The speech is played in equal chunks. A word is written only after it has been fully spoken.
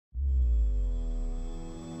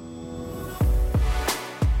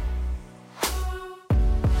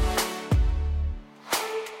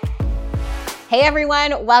Hey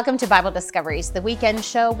everyone, welcome to Bible Discoveries, the weekend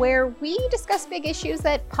show where we discuss big issues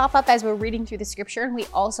that pop up as we're reading through the scripture, and we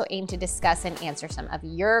also aim to discuss and answer some of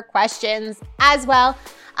your questions as well.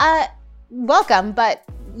 Welcome, but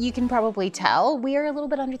you can probably tell we are a little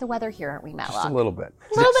bit under the weather here, aren't we, Matlock? Just a little bit.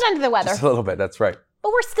 A little bit under the weather. Just a little bit, that's right.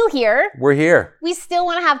 But we're still here. We're here. We still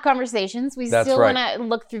want to have conversations. We That's still right. want to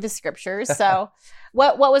look through the scriptures. So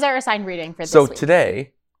what was our assigned reading for this So week?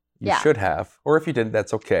 today, you Yeah. should have, or if you didn't,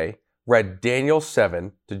 that's okay, read Daniel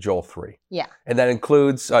 7 to Joel 3. Yeah. And that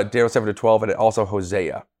includes Daniel 7 to 12, and also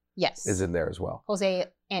Hosea Yes. is in there as well. Hosea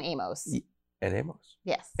and Amos. And Amos.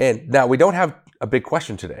 Yes. And now we don't have a big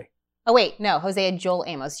question today. Oh, wait. No. Hosea, Joel,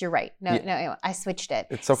 Amos. You're right. No, Yeah. no, Amos. I switched it.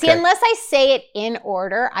 It's okay. See, unless I say it in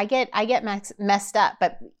order, I get messed up.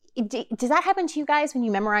 But does that happen to you guys when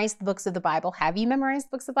you memorize the books of the Bible? Have you memorized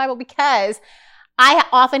the books of the Bible? Because I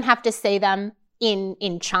often have to say them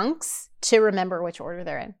in chunks to remember which order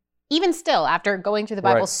they're in. Even still, after going through the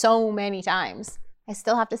Bible Right. so many times, I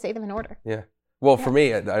still have to say them in order. Yeah. Well, for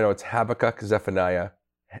me, I know it's Habakkuk, Zephaniah,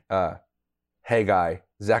 Haggai,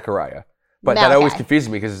 Zechariah. But that always confuses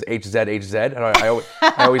me because it's HZ, and I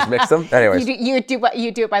always mix them. Anyways. You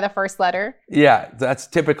do it by the first letter? Yeah, that's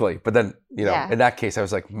typically. But then, Yeah. in that case, I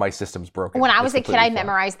was like, my system's broken. When I was It's a kid, I completely fine.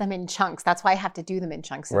 memorized them in chunks. That's why I have to do them in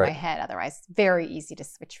chunks in Right. my head. Otherwise, it's very easy to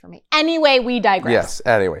switch for me. Anyway, we digress. Yes,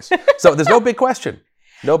 anyways. So there's no big question.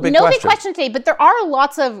 No big big question today, but there are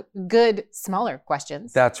lots of good, smaller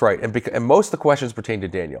questions. That's right. And most of the questions pertain to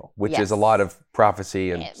Daniel, which Yes. is a lot of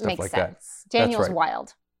prophecy and It stuff makes like sense. that. Daniel's right.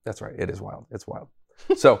 wild. That's right. It is wild. It's wild.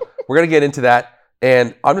 So we're going to get into that.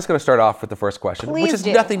 And I'm just going to start off with the first question, Please which has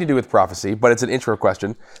do. nothing to do with prophecy, but it's an intro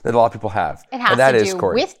question that a lot of people have. It has and that to is, do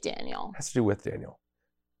Corey, with Daniel. It has to do with Daniel.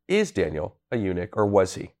 Is Daniel a eunuch, or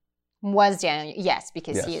was he? Was Daniel? Yes,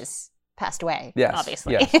 because Yes. he is passed away, Yes,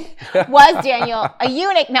 obviously. yes. Was Daniel a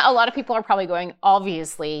eunuch? Now, a lot of people are probably going,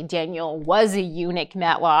 obviously, Daniel was a eunuch,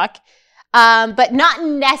 Matlock. But not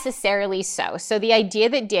necessarily so. So the idea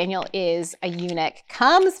that Daniel is a eunuch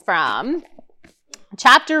comes from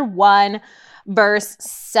chapter 1, verse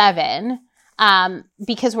 7,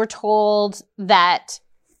 because we're told that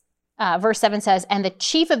verse 7 says, "And the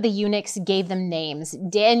chief of the eunuchs gave them names.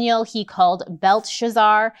 Daniel he called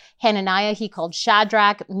Belteshazzar, Hananiah he called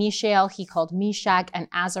Shadrach, Mishael he called Meshach, and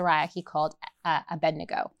Azariah he called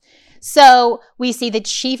Abednego." So we see the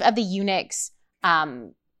chief of the eunuchs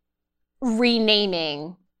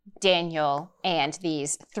renaming Daniel and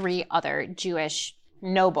these three other Jewish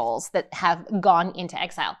nobles that have gone into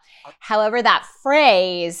exile. However, that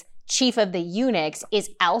phrase, chief of the eunuchs,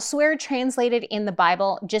 is elsewhere translated in the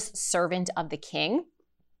Bible just servant of the king.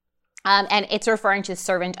 And it's referring to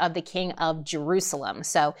servant of the king of Jerusalem.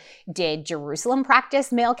 So did Jerusalem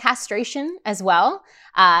practice male castration as well?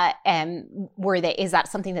 And is that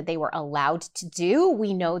something that they were allowed to do?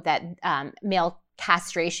 We know that male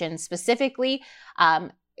castration specifically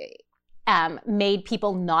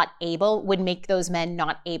would make those men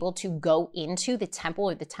not able to go into the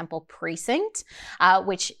temple or the temple precinct,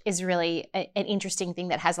 which is really an interesting thing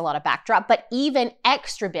that has a lot of backdrop. But even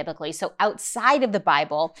extra biblically, so outside of the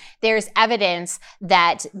Bible, there's evidence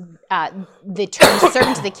that the term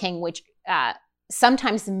servant to the king, which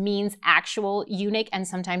sometimes means actual eunuch and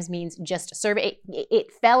sometimes means just servant.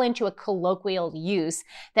 It fell into a colloquial use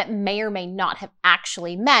that may or may not have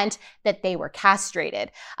actually meant that they were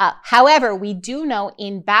castrated. However, we do know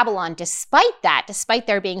in Babylon, despite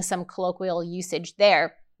there being some colloquial usage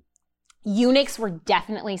there, eunuchs were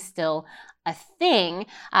definitely still a thing.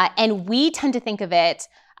 And we tend to think of it,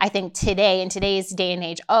 I think today, in today's day and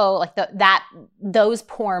age, those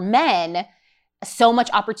poor men, so much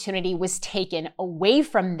opportunity was taken away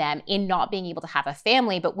from them in not being able to have a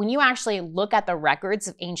family. But when you actually look at the records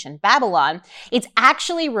of ancient Babylon, it's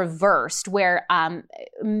actually reversed, where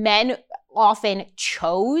men often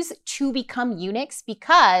chose to become eunuchs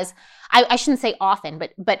because, I shouldn't say often,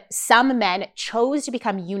 but some men chose to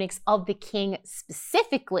become eunuchs of the king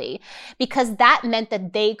specifically because that meant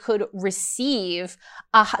that they could receive,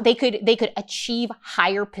 they could achieve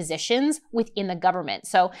higher positions within the government.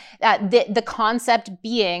 So the concept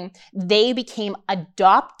being they became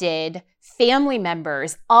adopted family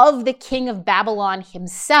members of the king of Babylon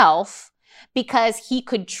himself, because he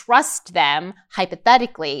could trust them,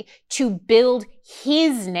 hypothetically, to build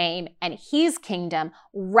his name and his kingdom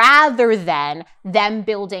rather than them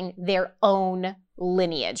building their own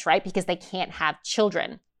lineage, right? Because they can't have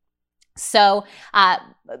children. So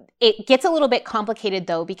it gets a little bit complicated,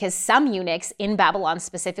 though, because some eunuchs in Babylon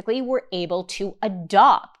specifically were able to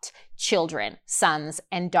adopt children, sons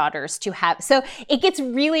and daughters to have. So it gets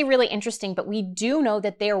really, really interesting, but we do know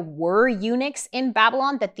that there were eunuchs in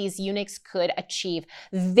Babylon, that these eunuchs could achieve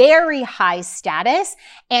very high status.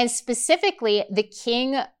 And specifically, the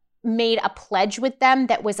king made a pledge with them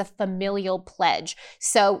that was a familial pledge.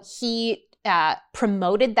 So he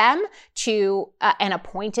promoted them to and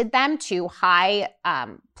appointed them to high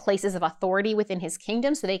places of authority within his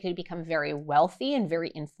kingdom so they could become very wealthy and very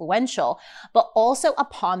influential. But also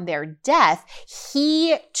upon their death,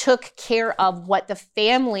 he took care of what the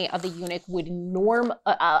family of the eunuch would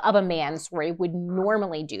of a man, would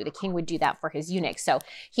normally do. The king would do that for his eunuchs. So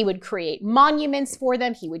he would create monuments for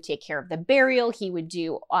them. He would take care of the burial. He would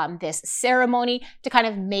do this ceremony to kind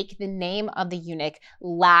of make the name of the eunuch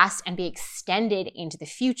last and be extended into the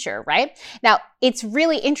future, right? Now, it's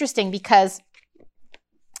really interesting because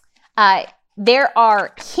there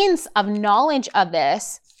are hints of knowledge of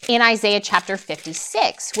this in Isaiah chapter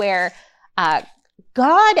 56, where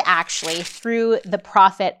God actually, through the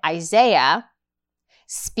prophet Isaiah,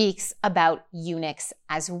 speaks about eunuchs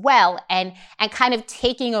as well, and kind of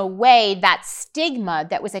taking away that stigma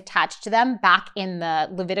that was attached to them back in the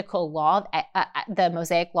Levitical law, the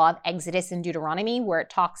Mosaic law of Exodus and Deuteronomy, where it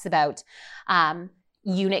talks about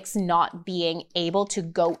eunuchs not being able to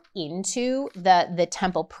go into the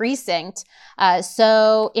temple precinct.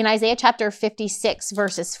 So in Isaiah chapter 56,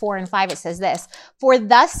 verses 4 and 5, it says this: "For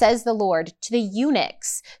thus says the Lord to the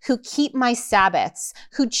eunuchs who keep my Sabbaths,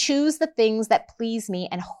 who choose the things that please me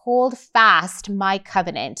and hold fast my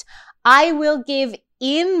covenant, I will give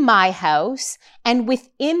in my house and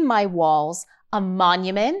within my walls a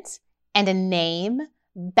monument and a name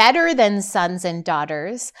better than sons and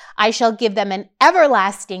daughters. I shall give them an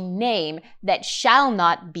everlasting name that shall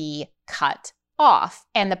not be cut off."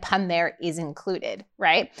 And the pun there is included,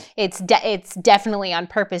 right? It's definitely on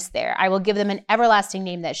purpose there. I will give them an everlasting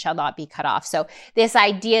name that shall not be cut off. So this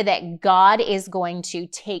idea that God is going to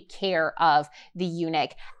take care of the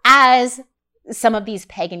eunuch, as some of these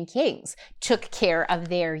pagan kings took care of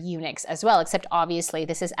their eunuchs as well, except obviously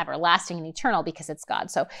this is everlasting and eternal because it's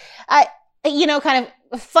God. So, kind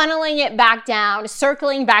of funneling it back down,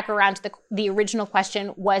 circling back around to the original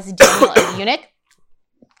question, was Daniel a eunuch?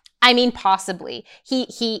 I mean, possibly.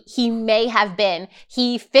 He may have been.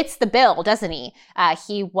 He fits the bill, doesn't he?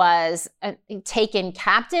 He was taken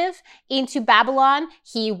captive into Babylon.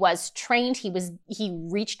 He was trained. He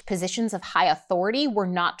reached positions of high authority. We're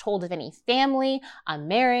not told of any family, a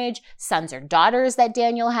marriage, sons or daughters that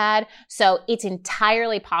Daniel had. So it's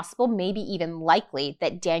entirely possible, maybe even likely,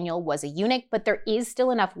 that Daniel was a eunuch, but there is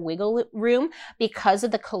still enough wiggle room because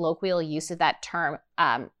of the colloquial use of that term.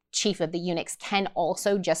 Chief of the eunuchs can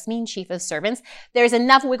also just mean chief of servants. There's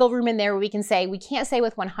enough wiggle room in there where we can't say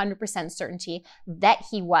with 100% certainty that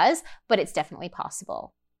he was, but it's definitely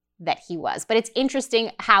possible that he was. But it's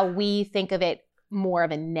interesting how we think of it more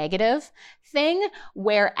of a negative thing,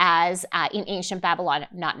 whereas in ancient Babylon,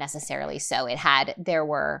 not necessarily so. There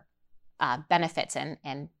were benefits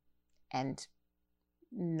and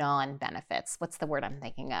non-benefits. What's the word I'm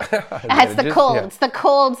thinking of? It's the cold. Yeah. It's the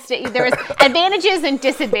cold state. There was advantages and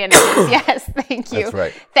disadvantages. Yes, thank you. That's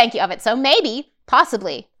right. Thank you of it. So maybe,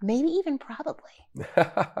 possibly, maybe even probably.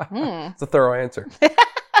 It's a thorough answer.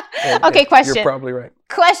 Okay, question. You're probably right.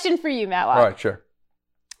 Question for you, Matt. All right, sure.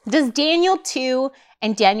 Does Daniel 2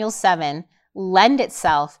 and Daniel 7 lend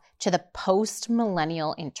itself to the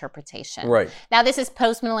post-millennial interpretation? Right. Now, this is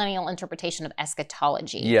post-millennial interpretation of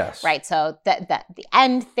eschatology. Yes. Right. So the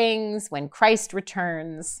end things, when Christ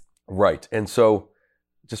returns. Right. And so,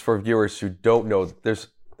 just for viewers who don't know, there's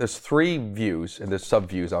three views, and there's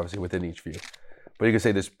sub-views, obviously, within each view. But you can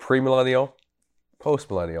say there's premillennial,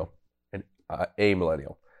 postmillennial, and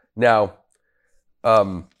amillennial. Now,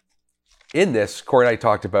 in this, Corey and I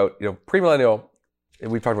talked about, premillennial,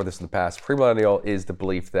 and we've talked about this in the past. Premillennial is the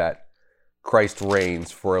belief that Christ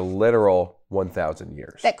reigns for a literal 1,000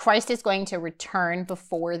 years. That Christ is going to return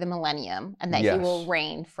before the millennium, and that he will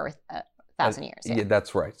reign for 1,000 years. Yeah,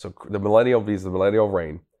 that's right. So the millennial is the millennial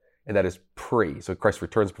reign, and that is pre. So Christ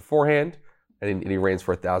returns beforehand, and he reigns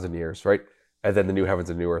for 1,000 years, right? And then the new heavens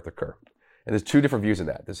and new earth occur. And there's two different views in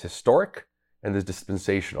that. There's historic, and there's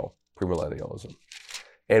dispensational premillennialism.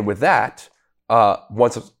 And with that,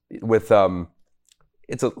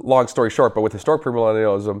 it's a long story short, but with historic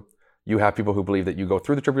premillennialism, you have people who believe that you go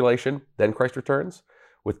through the tribulation, then Christ returns.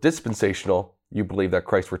 With dispensational, you believe that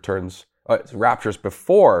Christ returns, raptures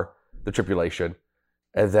before the tribulation,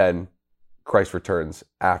 and then Christ returns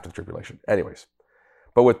after the tribulation. Anyways,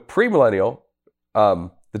 but with premillennial,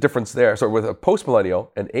 the difference there, so with a postmillennial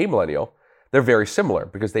and amillennial, they're very similar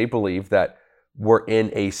because they believe that we're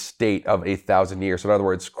in a state of 1,000 years. So in other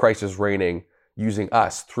words, Christ is reigning using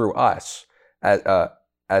us, through us,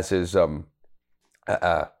 as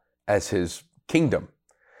his kingdom.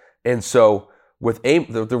 And so with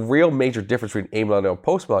the real major difference between amillennial and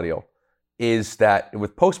postmillennial is that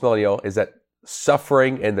with postmillennial is that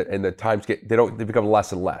suffering and the times they become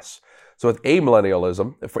less and less. So with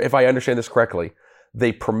amillennialism, if I understand this correctly,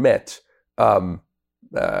 they permit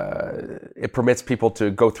it permits people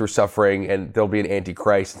to go through suffering, and there'll be an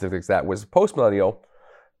antichrist and things like that. Whereas postmillennial,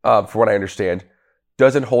 for what I understand,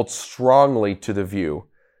 doesn't hold strongly to the view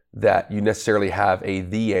that you necessarily have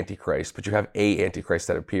the antichrist, but you have a antichrist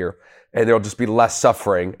that appear, and there'll just be less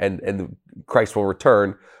suffering, and Christ will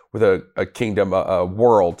return with a kingdom, a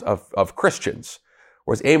world of Christians.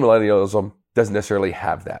 Whereas amillennialism doesn't necessarily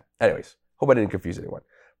have that. Anyways, hope I didn't confuse anyone.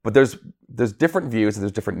 But there's different views and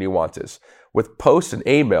there's different nuances. With post and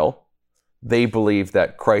amil, they believe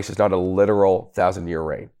that Christ is not a literal 1,000-year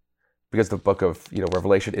reign, because the book of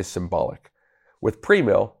Revelation is symbolic. With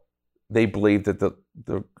premill, they believe that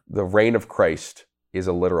the reign of Christ is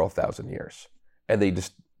a literal 1,000 years, and they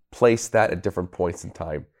just place that at different points in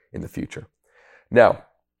time in the future. Now,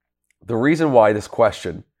 the reason why this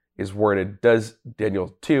question is worded, does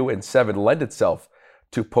Daniel 2 and 7 lend itself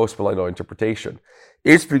to postmillennial interpretation,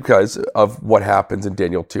 is because of what happens in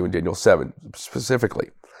Daniel 2 and Daniel 7 specifically,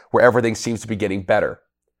 where everything seems to be getting better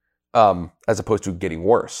as opposed to getting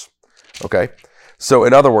worse. Okay? So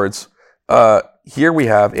in other words, here we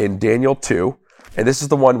have in Daniel 2, and this is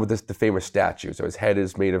the one with the famous statue. So his head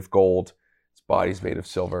is made of gold, his body's made of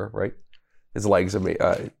silver, right? His legs are made,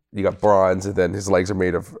 you got bronze, and then his legs are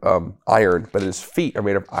made of iron, but his feet are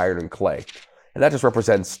made of iron and clay. And that just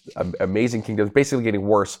represents amazing kingdoms, basically getting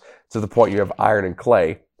worse to the point you have iron and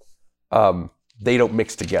clay. They don't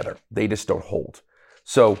mix together. They just don't hold.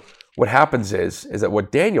 So what happens is that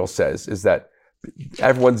what Daniel says is that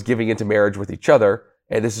everyone's giving into marriage with each other,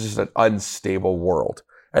 and this is just an unstable world.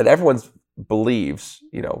 And everyone believes,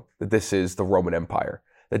 that this is the Roman Empire.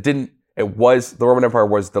 The Roman Empire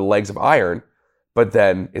was the legs of iron, but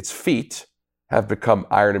then its feet have become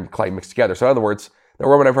iron and clay mixed together. So in other words, the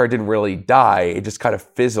Roman Empire didn't really die. It just kind of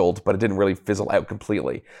fizzled, but it didn't really fizzle out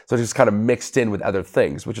completely. So it just kind of mixed in with other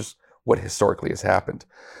things, which is what historically has happened.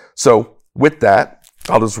 So with that,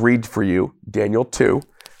 I'll just read for you Daniel 2,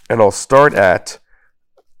 and I'll start at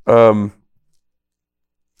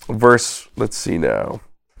verse, let's see now,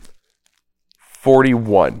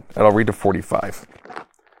 41, and I'll read to 45.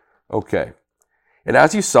 Okay. And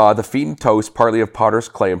as you saw, the feet and toes, partly of potter's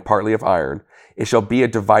clay and partly of iron, it shall be a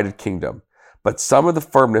divided kingdom. But some of the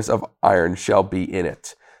firmness of iron shall be in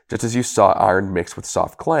it, just as you saw iron mixed with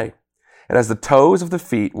soft clay. And as the toes of the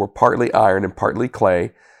feet were partly iron and partly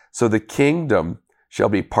clay, so the kingdom shall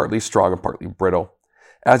be partly strong and partly brittle.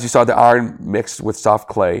 As you saw the iron mixed with soft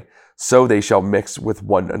clay, so they shall mix with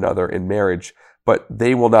one another in marriage, but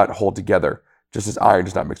they will not hold together, just as iron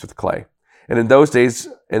does not mix with clay. And in those days,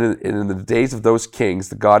 and in the days of those kings,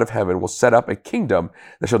 the God of heaven will set up a kingdom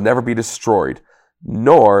that shall never be destroyed,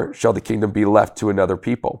 nor shall the kingdom be left to another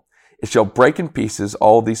people. It shall break in pieces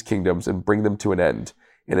all these kingdoms and bring them to an end,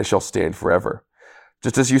 and it shall stand forever.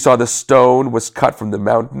 Just as you saw the stone was cut from the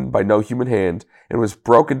mountain by no human hand, and was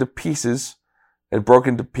broken to pieces,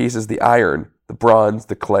 the iron, the bronze,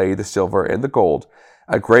 the clay, the silver, and the gold,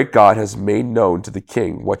 a great God has made known to the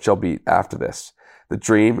king what shall be after this. The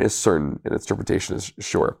dream is certain, and its interpretation is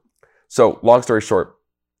sure. So, long story short,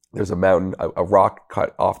 there's a mountain, a rock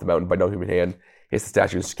cut off the mountain by no human hand, hits the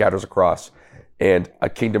statue and scatters across, and a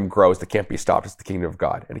kingdom grows that can't be stopped. It's the kingdom of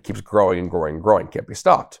God, and it keeps growing and growing and growing, can't be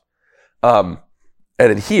stopped. And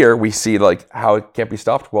in here, we see how it can't be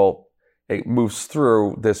stopped. Well, it moves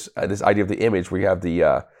through this idea of the image where you have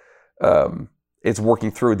it's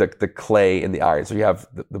working through the clay and the iron. So you have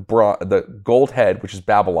the gold head, which is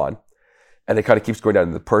Babylon, and it kind of keeps going down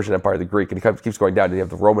to the Persian Empire, the Greek, and it kind of keeps going down, and you have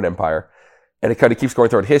the Roman Empire, and it kind of keeps going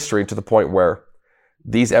throughout history to the point where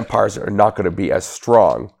these empires are not going to be as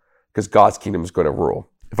strong because God's kingdom is going to rule,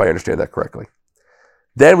 if I understand that correctly.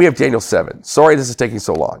 Then we have Daniel 7. Sorry this is taking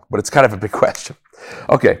so long, but it's kind of a big question.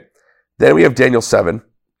 Okay, then we have Daniel 7,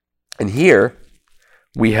 and here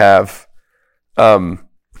we have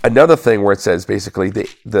another thing where it says basically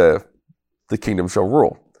the kingdom shall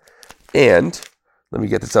rule. And let me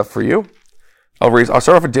get this up for you. I'll start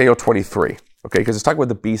off with Daniel 23, okay, because it's talking about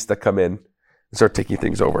the beasts that come in and start taking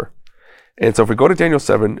things over. And so if we go to Daniel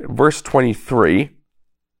 7, verse 23,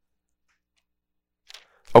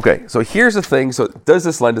 okay, so here's the thing. So does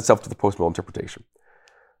this lend itself to the postmillennial interpretation?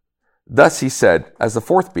 Thus he said, as the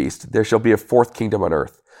fourth beast, there shall be a fourth kingdom on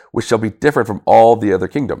earth, which shall be different from all the other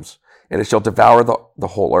kingdoms, and it shall devour the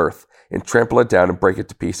whole earth. and trample it down and break it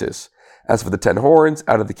to pieces. As for the 10 horns,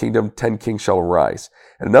 out of the kingdom 10 kings shall arise,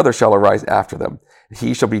 and another shall arise after them.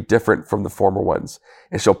 He shall be different from the former ones,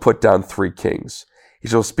 and shall put down 3 kings. He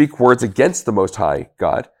shall speak words against the Most High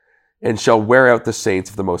God, and shall wear out the saints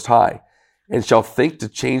of the Most High, and shall think to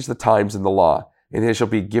change the times in the law, and it shall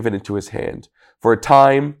be given into his hand, for a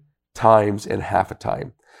time, times, and half a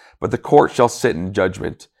time. But the court shall sit in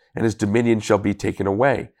judgment, and his dominion shall be taken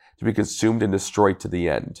away, to be consumed and destroyed to the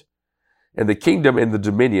end. And the kingdom and the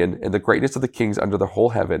dominion and the greatness of the kings under the whole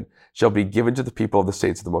heaven shall be given to the people of the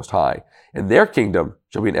saints of the Most High. And their kingdom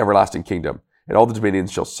shall be an everlasting kingdom, and all the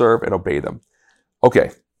dominions shall serve and obey them.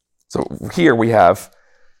 Okay, so here we have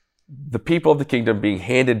the people of the kingdom being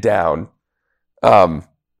handed down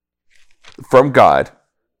from God,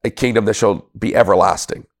 a kingdom that shall be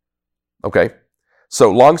everlasting. Okay,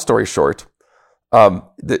 so long story short,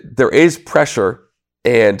 there is pressure,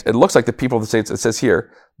 and it looks like the people of the saints, it says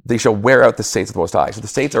here, they shall wear out the saints of the Most High. So the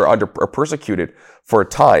saints are persecuted for a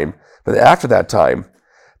time, but after that time,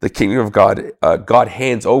 the kingdom of God, God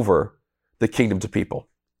hands over the kingdom to people.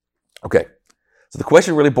 Okay, so the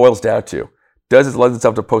question really boils down to, does it lend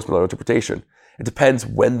itself to postmillennial interpretation? It depends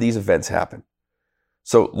when these events happen.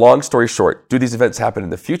 So long story short, do these events happen in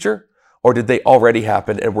the future, or did they already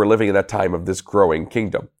happen and we're living in that time of this growing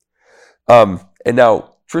kingdom? And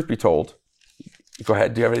now, truth be told, go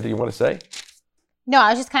ahead. Do you have anything you want to say? No,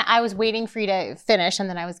 I was waiting for you to finish, and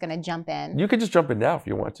then I was going to jump in. You can just jump in now if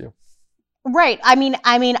you want to. Right. I mean,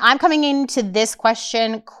 I'm coming into this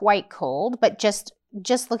question quite cold, but just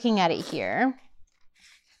looking at it here.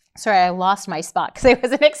 Sorry, I lost my spot because I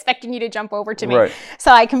wasn't expecting you to jump over to me. Right.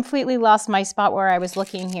 So I completely lost my spot where I was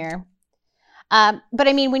looking here. But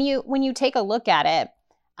I mean, when you take a look at it,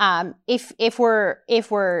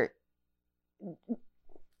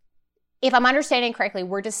 if I'm understanding correctly,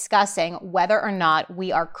 we're discussing whether or not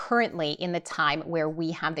we are currently in the time where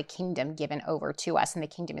we have the kingdom given over to us, and the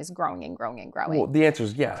kingdom is growing and growing and growing. Well, the answer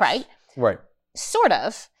is yes. Right? Right. Sort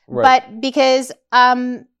of. Right. But because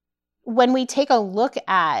when we take a look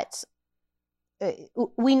at,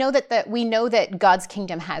 we know that God's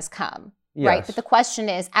kingdom has come. Yes. Right? But the question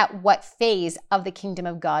is, at what phase of the kingdom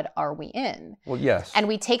of God are we in? Well, yes. And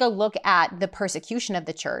we take a look at the persecution of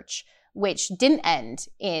the church, which didn't end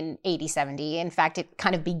in AD 70. In fact, it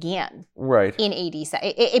kind of began in AD.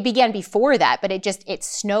 It began before that, but it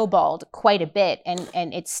snowballed quite a bit,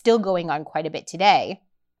 and it's still going on quite a bit today.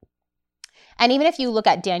 And even if you look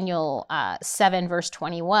at Daniel 7, verse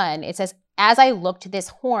 21, it says, "As I looked, this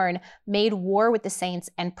horn made war with the saints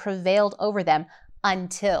and prevailed over them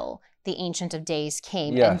until the Ancient of Days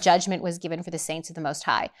came, and judgment was given for the saints of the Most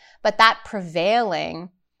High." But that prevailing,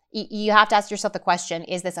 you have to ask yourself the question,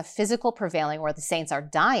 is this a physical prevailing where the saints are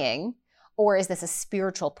dying, or is this a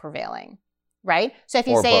spiritual prevailing, right? So if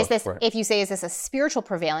you say, is this a spiritual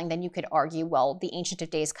prevailing, then you could argue, well, the Ancient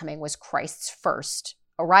of Days coming was Christ's first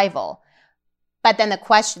arrival. But then the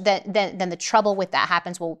question, then the trouble with that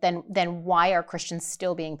happens, well, then why are Christians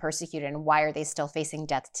still being persecuted, and why are they still facing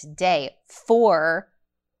death today for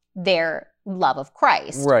their love of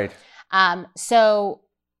Christ? Right. So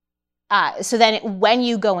then when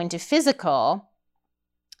you go into physical,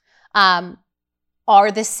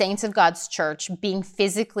 are the saints of God's church being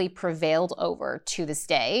physically prevailed over to this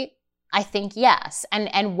day? I think yes.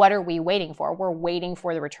 And what are we waiting for? We're waiting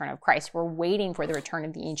for the return of Christ. We're waiting for the return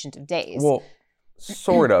of the Ancient of Days. Well,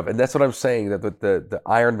 sort of. And that's what I'm saying, that the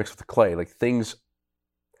iron mixed with the clay, like things,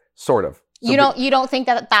 sort of. So you don't think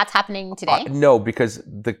that that's happening today? No, because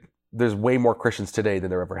there's way more Christians today than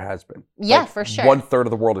there ever has been. Yeah, for sure. 1/3 of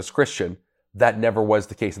the world is Christian. That never was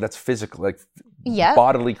the case, and that's physical,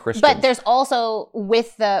 bodily Christians. But there's also,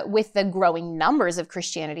 with the growing numbers of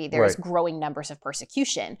Christianity, there's growing numbers of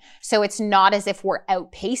persecution. So it's not as if we're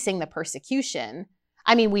outpacing the persecution.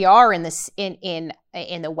 I mean, we are in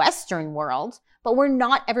the Western world, but we're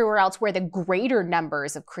not everywhere else where the greater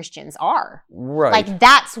numbers of Christians are. Right. Like,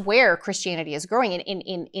 that's where Christianity is growing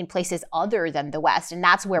in places other than the West, and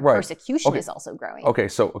that's where persecution is also growing.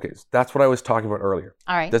 So that's what I was talking about earlier.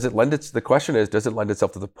 All right. The question is, does it lend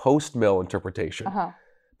itself to the post-mill interpretation? Uh-huh.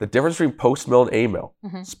 The difference between post-mill and amill,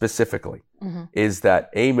 specifically, is that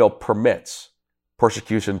amill permits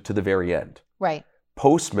persecution to the very end. Right.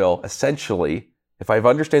 Post-mill, essentially, if I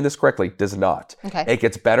understand this correctly, does not. Okay. It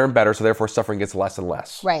gets better and better, so therefore suffering gets less and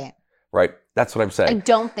less. Right. Right? That's what I'm saying. I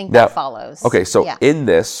don't think that follows. Okay, so in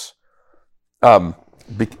this,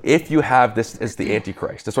 if you have this as the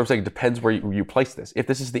Antichrist, that's what I'm saying, it depends where you place this. If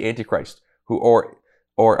this is the Antichrist, or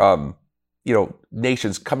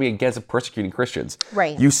nations coming against and persecuting Christians,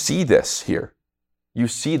 right. You see this here. You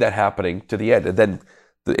see that happening to the end. And then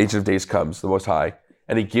the Ancient of Days comes, the Most High,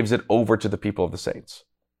 and he gives it over to the people of the saints,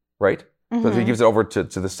 right? So he gives it over to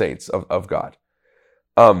the saints of God.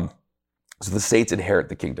 So the saints inherit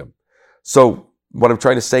the kingdom. So what I'm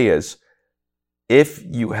trying to say is, if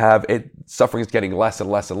you have it, suffering is getting less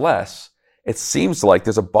and less and less, it seems like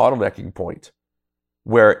there's a bottlenecking point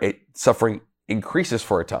where suffering increases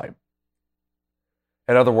for a time.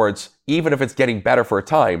 In other words, even if it's getting better for a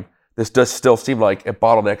time, this does still seem like it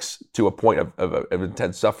bottlenecks to a point of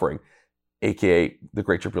intense suffering, aka the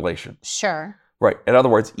Great Tribulation. Sure. Right. In other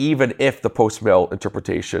words, even if the post-mill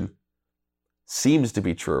interpretation seems to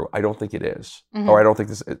be true, I don't think it is, or I don't think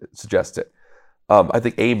this suggests it. I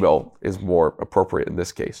think amill is more appropriate in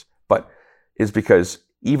this case, but is because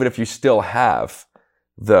even if you still have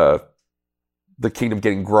the kingdom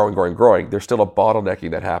getting growing, there's still a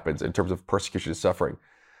bottlenecking that happens in terms of persecution and suffering.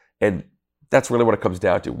 And that's really what it comes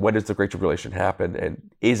down to. When does the Great Tribulation happen?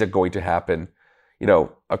 And is it going to happen,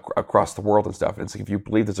 across the world and stuff? And so if you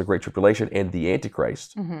believe there's a Great Tribulation and the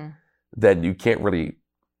Antichrist, then you can't really,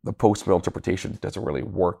 the post-mill interpretation doesn't really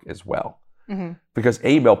work as well. Because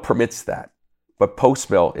amill permits that. But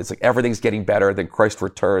post-mill, it's like everything's getting better, then Christ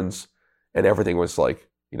returns, and everything was like,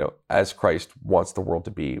 as Christ wants the world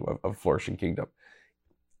to be, a flourishing kingdom.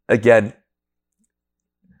 Again,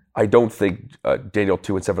 I don't think Daniel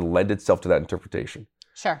 2:7 lend itself to that interpretation.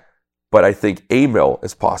 Sure. But I think amill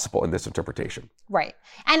is possible in this interpretation. Right.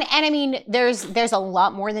 And I mean, there's a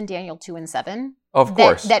lot more than Daniel 2:7. Of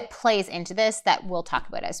course. That plays into this that we'll talk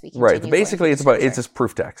about as we continue. Right. Basically, it's this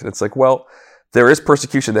proof text. And it's like, well, there is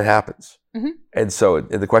persecution that happens. And so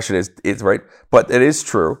the question is right. But it is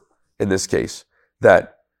true in this case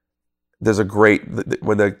that there's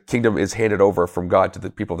when the kingdom is handed over from God to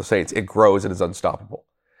the people of the saints, it grows and is unstoppable.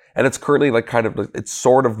 And it's currently it's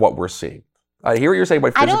sort of what we're seeing. I hear what you're saying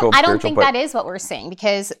about physical and spiritual. I don't think that is what we're seeing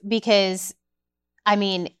because I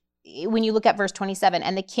mean, when you look at verse 27,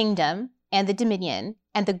 and the kingdom and the dominion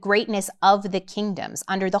and the greatness of the kingdoms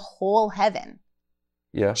under the whole heaven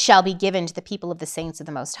shall be given to the people of the saints of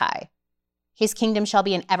the Most High. His kingdom shall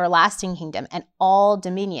be an everlasting kingdom, and all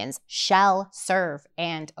dominions shall serve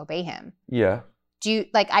and obey him. Yeah.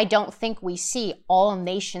 I don't think we see all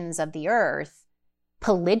nations of the earth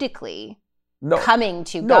politically coming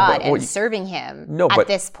to God and serving him at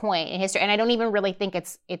this point in history. And I don't even really think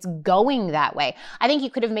it's going that way. I think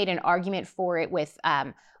you could have made an argument for it with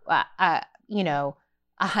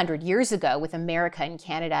 100 years ago with America and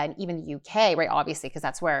Canada and even the UK, right? Obviously, because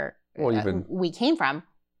that's where we came from.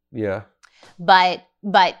 Yeah. But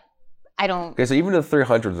I don't. Okay, so even in the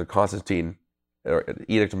 300s, the Constantine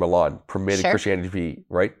Edict of Milan permitted Christianity to be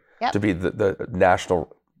to be the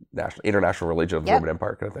international religion of the Roman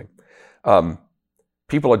Empire kind of thing.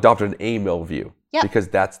 People adopted an amill view because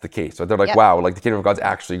that's the case. So they're like, wow, like the kingdom of God's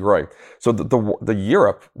actually growing. So the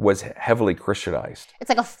Europe was heavily Christianized. It's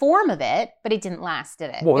like a form of it, but it didn't last, did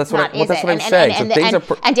it? Well, that's what I'm saying. And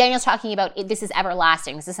Daniel's talking about this is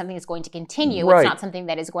everlasting. This is something that's going to continue. Right. It's not something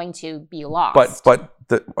that is going to be lost. But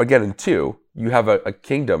again, in 2, you have a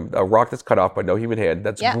kingdom, a rock that's cut off by no human hand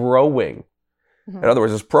that's growing. In other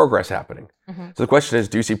words, there's progress happening. So the question is,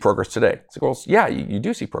 do you see progress today? It's like, well, yeah, you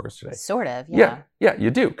do see progress today. Sort of, yeah. Yeah,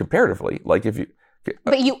 you do, comparatively. Like if you...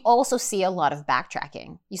 But you also see a lot of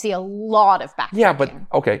backtracking. You see a lot of backtracking. Yeah, but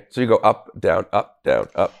okay, so you go up, down, up, down,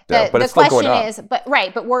 up, down. But it's still going up. The question is, but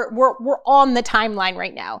we're on the timeline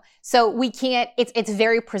right now. So we can't, it's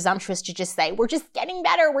very presumptuous to just say, we're just getting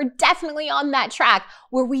better. We're definitely on that track,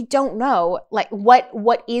 where we don't know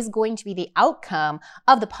what is going to be the outcome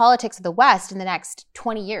of the politics of the West in the next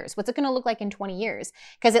 20 years. What's it going to look like in 20 years?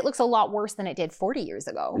 Because it looks a lot worse than it did 40 years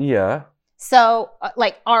ago. Yeah. So,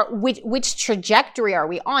 which trajectory are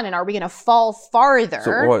we on, and are we going to fall farther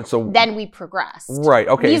than we progressed? Right.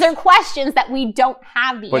 Okay. These are questions that we don't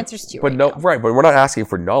have the answers to. But now. Right. But we're not asking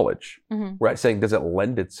for knowledge. We're saying, does it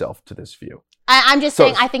lend itself to this view? I'm just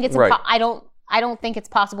saying. I think it's. I don't think it's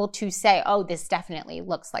possible to say, oh, this definitely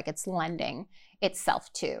looks like it's lending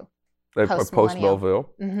itself to a post-mill view.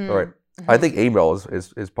 All right. I think amill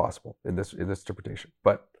is possible in this interpretation.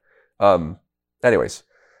 But, anyways.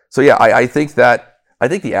 So yeah, I think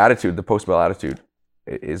the attitude, the post-mill attitude,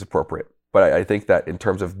 is appropriate. But I think that in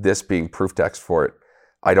terms of this being proof text for it,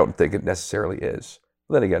 I don't think it necessarily is.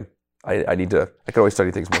 But then again, I can always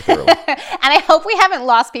study things more thoroughly. And I hope we haven't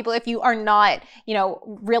lost people. If you are not,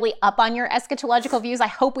 really up on your eschatological views, I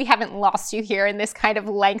hope we haven't lost you here in this kind of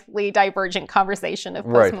lengthy, divergent conversation of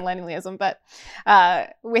postmillennialism, but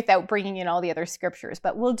without bringing in all the other scriptures.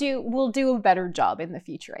 But we'll do a better job in the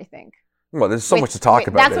future, I think. Well, there's so much to talk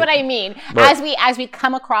about. That's what I mean. Right. As we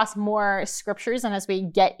come across more scriptures and as we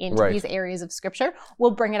get into these areas of scripture,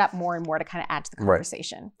 we'll bring it up more and more to kind of add to the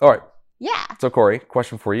conversation. All right. Yeah. So Corey,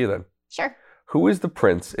 question for you then. Sure. Who is the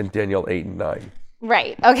prince in Daniel 8 and 9?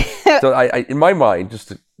 Right. Okay. So I in my mind,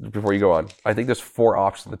 before you go on, I think there's 4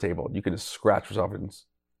 options on the table. You can just scratch yourself in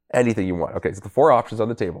anything you want. Okay, so the 4 options on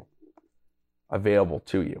the table available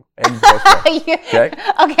to you. And okay?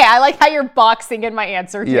 Okay, I like how you're boxing in my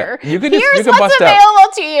answer here. Yeah, Here's you can what's bust out.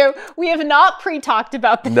 available to you. We have not pre-talked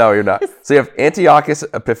about this. No, you're not. So you have Antiochus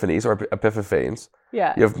Epiphanes or Epiphanes.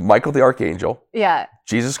 Yeah. You have Michael the Archangel. Yeah.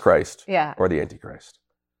 Jesus Christ. Yeah. Or the Antichrist.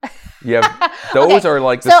 You have those are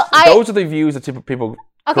like those are the views that people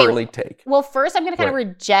currently take. Well, first I'm going to kind of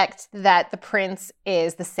reject that the prince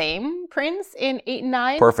is the same prince in 8 and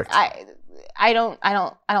 9. Perfect. I don't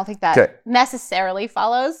think that necessarily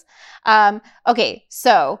follows. Okay,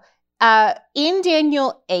 so in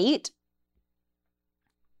Daniel 8,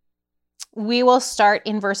 we will start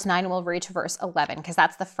in verse 9 and we'll read to verse 11 because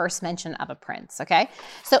that's the first mention of a prince, okay?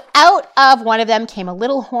 So out of one of them came a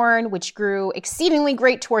little horn which grew exceedingly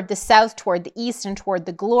great toward the south, toward the east, and toward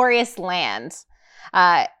the glorious land,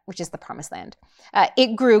 which is the promised land.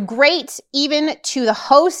 It grew great even to the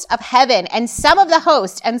host of heaven, and some of the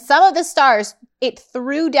host and some of the stars it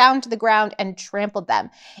threw down to the ground and trampled them.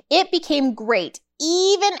 It became great,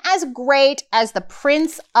 even as great as the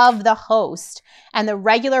prince of the host, and the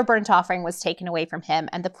regular burnt offering was taken away from him,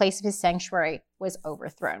 and the place of his sanctuary was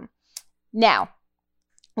overthrown. Now,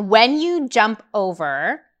 when you jump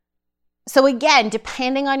over, so again,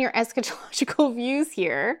 depending on your eschatological views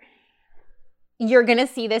here, you're going to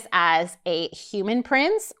see this as a human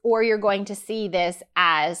prince, or you're going to see this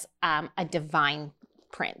as a divine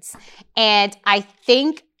prince. And I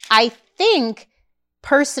think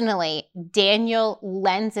personally, Daniel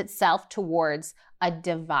lends itself towards a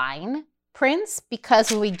divine prince, because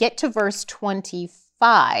when we get to verse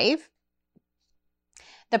 25,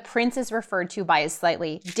 the prince is referred to by a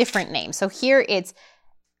slightly different name. So here it's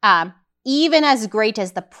even as great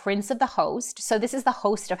as the prince of the host. So this is the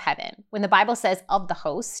host of heaven. When the Bible says of the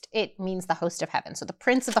host, it means the host of heaven. So the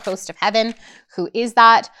prince of the host of heaven, who is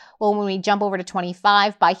that? Well, when we jump over to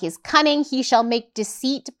 25, by his cunning he shall make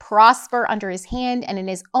deceit prosper under his hand, and in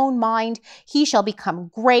his own mind he shall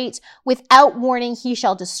become great. Without warning he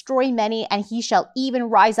shall destroy many, and he shall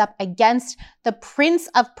even rise up against the prince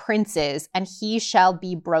of princes, and he shall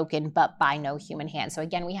be broken, but by no human hand. So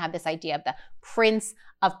again, we have this idea of the prince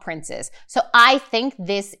of princes. So I think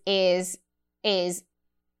this is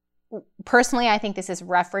personally, I think this is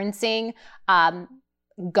referencing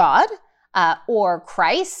God or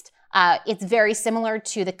Christ. It's very similar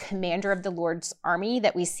to the commander of the Lord's army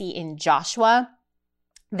that we see in Joshua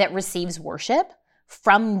that receives worship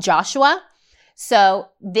from Joshua. So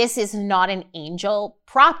this is not an angel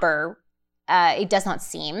proper. It does not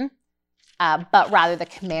seem. But rather the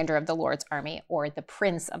commander of the Lord's army, or the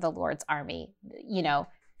prince of the Lord's army,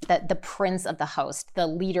 the prince of the host, the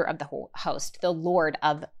leader of the host, the Lord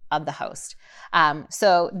of the host.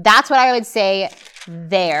 So that's what I would say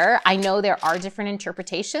there. I know there are different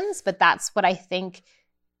interpretations, but that's what I think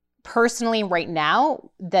personally right now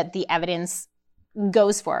that the evidence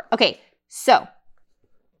goes for. Okay, so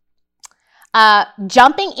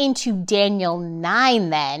jumping into Daniel 9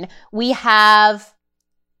 then, we have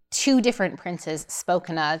 2 different princes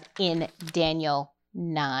spoken of in Daniel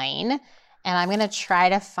 9. And I'm going to try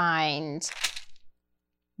to find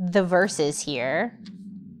the verses here.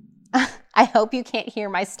 I hope you can't hear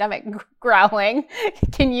my stomach growling.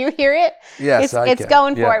 Can you hear it? Yes, it's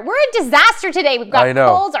going for it. We're a disaster today. We've got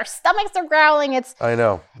colds. Our stomachs are growling. I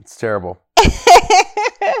know. It's terrible.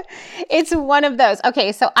 It's one of those.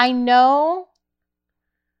 Okay, so I know.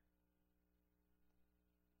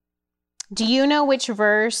 Do you know which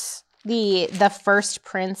verse the first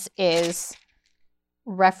prince is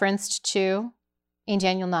referenced to in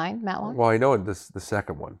Daniel 9, Matt Long? Well, I know the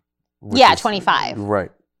second one. Yeah, 25.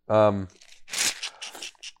 Right. I've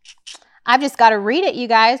just got to read it, you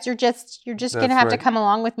guys. You're just going to have to come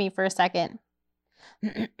along with me for a second.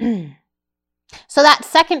 So that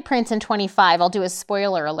second prince in 25, I'll do a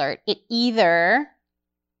spoiler alert. It either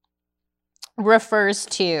refers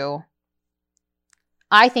to,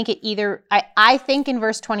 I think in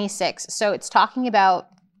verse 26. So it's talking about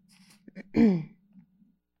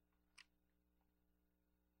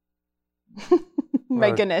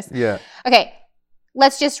my goodness. Yeah. Okay.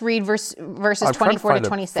 Let's just read verses 24 to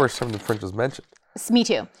 26. First time the prince is mentioned. Me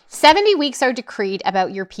too. 70 weeks are decreed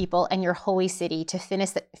about your people and your holy city to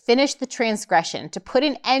finish the transgression, to put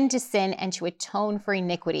an end to sin and to atone for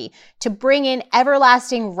iniquity, to bring in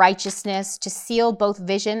everlasting righteousness, to seal both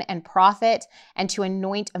vision and prophet, and to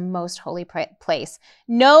anoint a most holy place.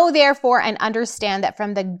 Know therefore and understand that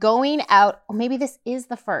from the going out, or maybe this is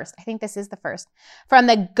the first. I think this is the first. From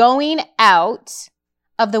the going out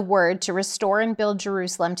of the word to restore and build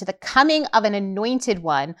Jerusalem to the coming of an anointed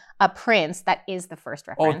one, a prince. That is the first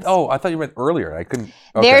reference. Oh, I thought you meant earlier. I couldn't.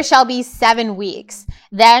 Okay. There shall be 7 weeks.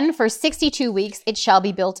 Then for 62 weeks it shall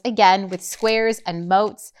be built again with squares and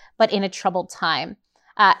moats, but in a troubled time.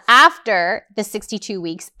 After the 62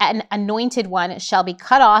 weeks, an anointed one shall be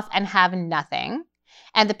cut off and have nothing.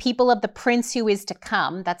 And the people of the prince who is to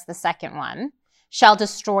come, that's the second one, shall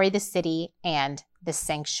destroy the city and the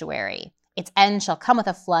sanctuary. Its end shall come with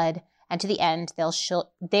a flood, and to the end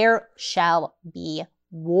there shall be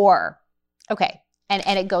war. Okay,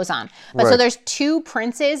 and it goes on. But Right. So there's 2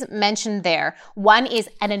 princes mentioned there. One is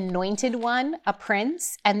an anointed one, a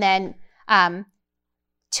prince, and then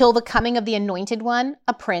till the coming of the anointed one,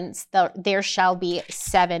 a prince, there shall be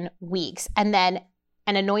 7 weeks. And then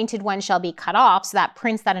an anointed one shall be cut off. So that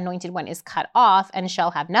prince, that anointed one is cut off and shall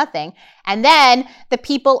have nothing. And then the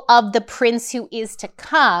people of the prince who is to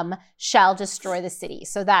come shall destroy the city.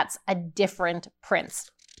 So that's a different prince.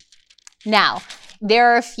 Now,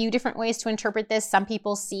 there are a few different ways to interpret this. Some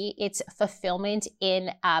people see its fulfillment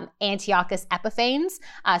in Antiochus Epiphanes.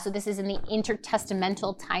 So this is in the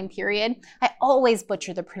intertestamental time period. I always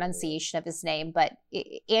butcher the pronunciation of his name, but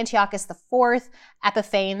Antiochus IV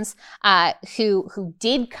Epiphanes, who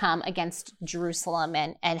did come against Jerusalem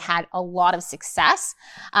and had a lot of success.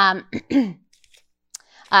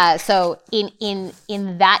 So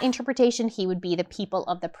in that interpretation, he would be the people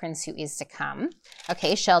of the prince who is to come,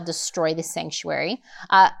 okay, shall destroy the sanctuary.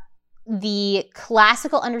 The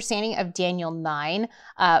classical understanding of Daniel 9,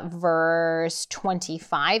 verse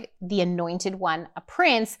 25, the anointed one, a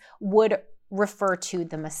prince, would refer to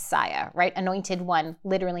the Messiah, right? Anointed one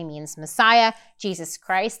literally means Messiah, Jesus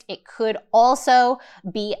Christ. It could also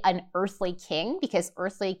be an earthly king, because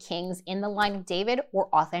earthly kings in the line of David were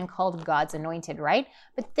often called God's anointed, right?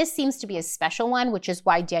 But this seems to be a special one, which is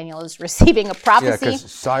why Daniel is receiving a prophecy. Yeah,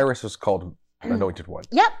 because Cyrus was called anointed one.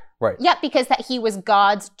 Yep. Right. Yep, because that he was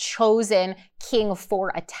God's chosen king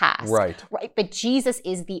for a task. Right. Right. But Jesus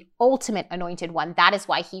is the ultimate anointed one. That is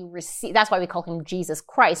why that's why we call him Jesus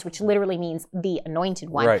Christ, which literally means the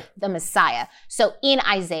anointed one, Right. the Messiah. So in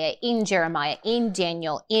Isaiah, in Jeremiah, in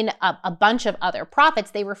Daniel, in a bunch of other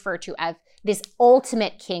prophets, they refer to as this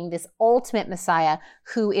ultimate king, this ultimate Messiah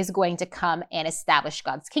who is going to come and establish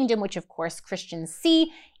God's kingdom, which of course Christians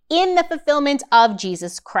see in the fulfillment of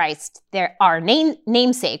Jesus Christ, our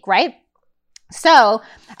namesake, right? So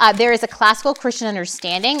there is a classical Christian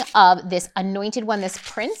understanding of this anointed one, this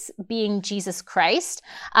prince, being Jesus Christ.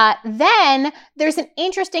 Then there's an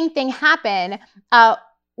interesting thing happen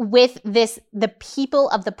with this: the people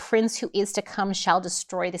of the prince who is to come shall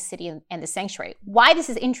destroy the city and the sanctuary. Why this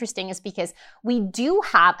is interesting is because we do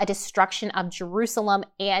have a destruction of Jerusalem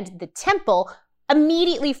and the temple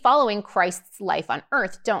immediately following Christ's life on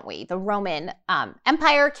earth, don't we? The Roman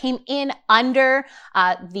Empire came in under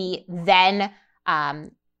the then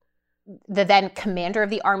commander of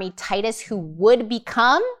the army, Titus, who would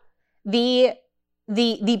become the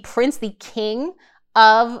prince, the king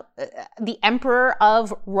of the emperor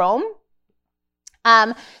of Rome.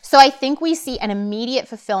 So I think we see an immediate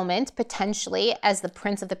fulfillment potentially as the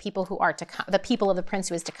prince of the people who are to come, the people of the prince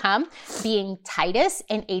who is to come, being Titus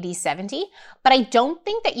in AD 70. But I don't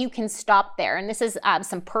think that you can stop there. And this is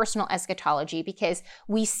some personal eschatology, because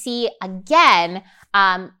we see again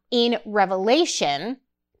in Revelation,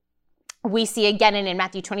 we see again in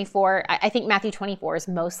Matthew 24, I think Matthew 24 is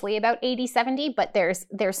mostly about AD 70, but there's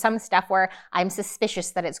some stuff where I'm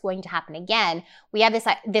suspicious that it's going to happen again. We have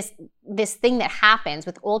this thing that happens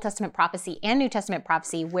with Old Testament prophecy and New Testament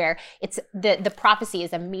prophecy, where it's the prophecy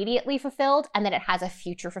is immediately fulfilled and then it has a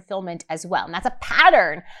future fulfillment as well. And that's a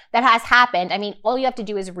pattern that has happened. I mean, all you have to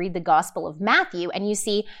do is read the Gospel of Matthew and you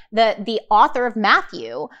see the author of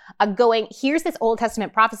Matthew going, here's this Old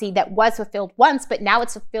Testament prophecy that was fulfilled once, but now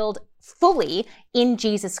it's fulfilled fully in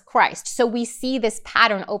Jesus Christ. So we see this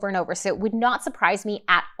pattern over and over. So it would not surprise me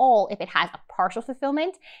at all if it has a partial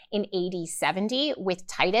fulfillment in AD 70 with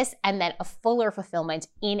Titus, and then a fuller fulfillment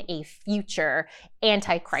in a future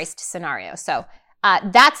Antichrist scenario. So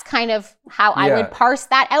that's kind of how I would parse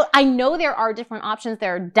that out. I know there are different options.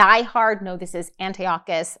 There are diehard, no, this is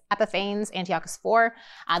Antiochus Epiphanes, Antiochus IV.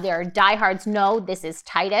 There are diehards, no, this is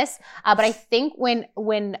Titus. But I think when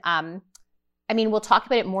I mean, we'll talk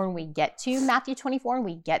about it more when we get to Matthew 24 and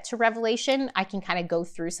we get to Revelation. I can kind of go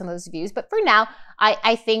through some of those views. But for now,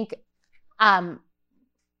 I think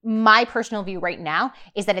my personal view right now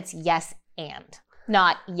is that it's yes and.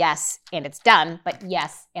 Not yes and it's done, but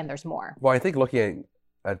yes and there's more. Well, I think looking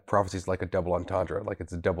at prophecy is like a double entendre, like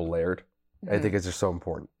it's a double layered. I think it's just so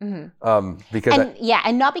important. Because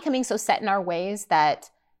and not becoming so set in our ways that,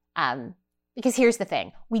 because here's the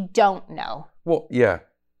thing, we don't know. Well, yeah.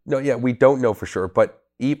 No, yeah, we don't know for sure, but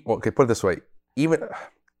okay, put it this way, even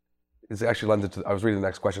it actually lends it to, I was reading the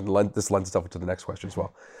next question, this lends itself to the next question as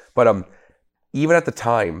well. But even at the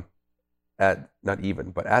time, at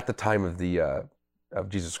the time of the of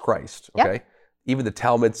Jesus Christ, okay? Yep. Even the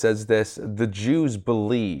Talmud says this, the Jews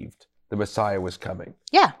believed the Messiah was coming.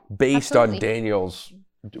 Yeah. Based on Daniel's,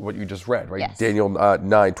 what you just read, right? Yes. Daniel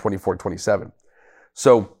 9, 24, 27.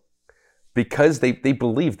 So because they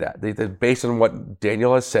believe that, they based on what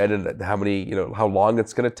Daniel has said and how long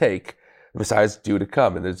it's going to take, the Messiah is due to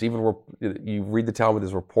come. And there's even, you read the Talmud,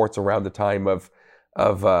 there's reports around the time around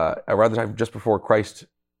the time just before Christ,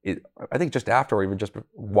 I think just after or even just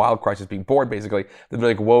while Christ is being born, basically, they're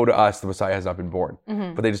like, woe to us, the Messiah has not been born.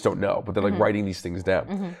 But they just don't know. But they're like writing these things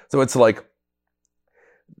down. So it's like,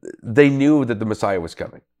 they knew that the Messiah was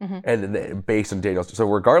coming. And based on Daniel's. So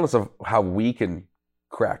regardless of how we can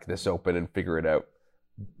crack this open and figure it out,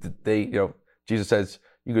 Jesus says,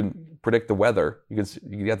 you can predict the weather, you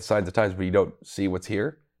can get the signs of times, but you don't see what's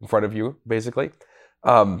here in front of you, basically.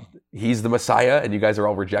 He's the Messiah, and you guys are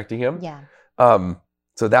all rejecting him. Yeah.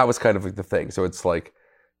 So that was kind of like the thing. So it's like,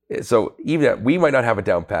 so even we might not have a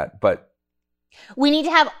down pat, but we need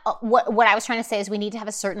to have what I was trying to say is we need to have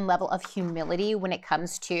a certain level of humility when it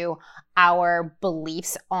comes to our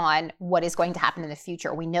beliefs on what is going to happen in the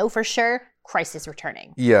future. We know for sure Christ is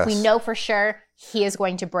returning. Yes. We know for sure he is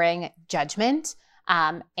going to bring judgment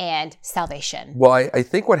and salvation. Well, I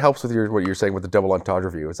think what helps with what you're saying with the double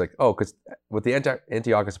entendre view is like, because with the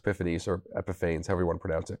Antiochus Epiphanes or Epiphanes, however you want to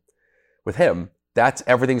pronounce it, with him, that's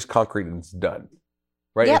everything's concrete and it's done,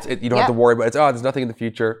 right? Yep. You don't have to worry about it. There's nothing in the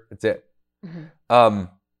future. It's it. And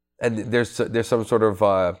there's some sort of,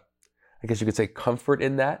 I guess you could say, comfort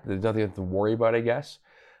in that. There's nothing to worry about, I guess.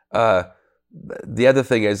 The other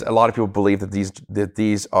thing is a lot of people believe that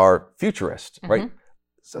these are futurist, right?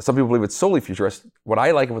 Some people believe it's solely futurist. What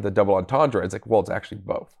I like with the double entendre, it's like, well, it's actually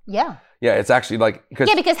both. Yeah. Yeah, it's actually like...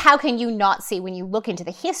 because how can you not see, when you look into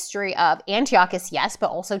the history of Antiochus, yes,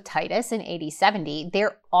 but also Titus in AD 70,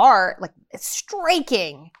 there are like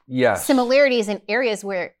striking similarities in areas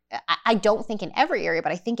where, I don't think in every area,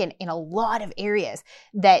 but I think in a lot of areas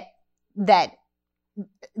that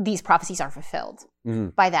these prophecies are fulfilled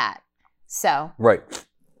by that. So... Right.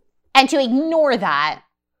 And to ignore that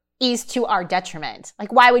is to our detriment.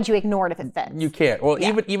 Like, why would you ignore it if it fits? You can't. Well,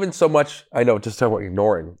 even so much, I know, just talk about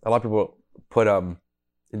ignoring. A lot of people put in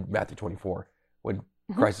Matthew 24, when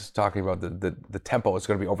Christ is talking about the temple is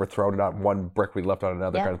going to be overthrown and not one brick we left on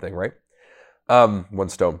another kind of thing, right? One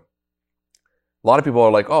stone. A lot of people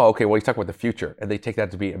are like, oh, okay, well, he's talking about the future. And they take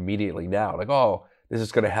that to be immediately now. Like, oh, this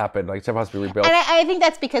is going to happen. Like, something has to be rebuilt. And I think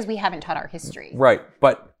that's because we haven't taught our history. Right.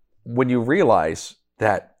 But when you realize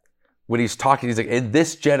that when he's talking, he's like, in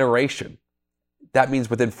this generation, that means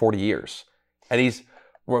within 40 years. And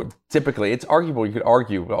typically, it's arguable, you could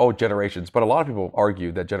argue, generations, but a lot of people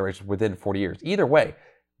argue that generations within 40 years. Either way,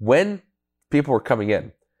 when people were coming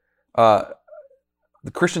in,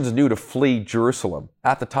 the Christians knew to flee Jerusalem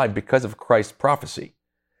at the time because of Christ's prophecy.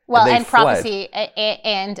 Well, and prophecy,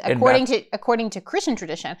 and according to Christian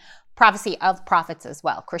tradition, prophecy of prophets as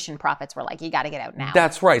well. Christian prophets were like, you got to get out now.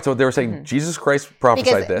 That's right. So they were saying Jesus Christ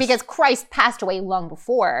prophesied this. Because Christ passed away long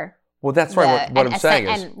before. Well, that's right. What I'm saying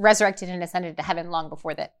is... And resurrected and ascended to heaven long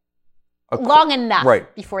before that. Long enough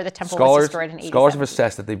before the temple was destroyed in 80. Scholars have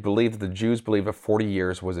assessed that the Jews believe that 40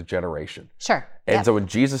 years was a generation. Sure. And so when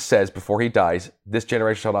Jesus says, before he dies, this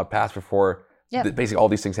generation shall not pass before basically all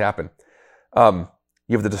these things happen.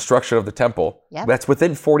 You have the destruction of the temple. Yep. That's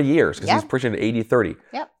within 40 years because he's preaching in AD 30.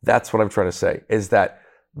 Yep. That's what I'm trying to say, is that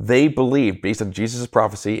they believed, based on Jesus'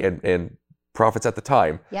 prophecy and prophets at the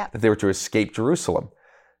time, that they were to escape Jerusalem.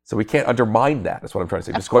 So we can't undermine that. That's what I'm trying to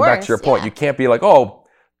say. Just going back to your point, you can't be like, oh,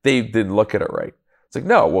 they didn't look at it right. It's like,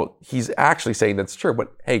 no, well, he's actually saying that's true.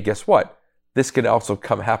 But hey, guess what? This can also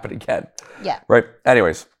happen again. Yeah. Right?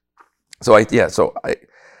 Anyways, so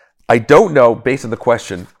I don't know, based on the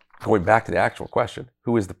question, going back to the actual question,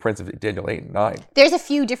 who is the prince of Daniel 8 and 9? There's a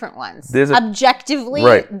few different ones. Objectively,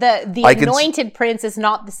 the anointed prince is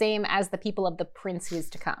not the same as the people of the prince who is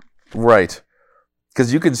to come. Right.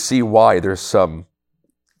 Because you can see why there's some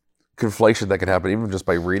conflation that can happen even just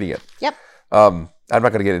by reading it. Yep. I'm not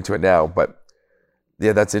going to get into it now, but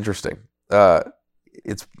Yeah, that's interesting.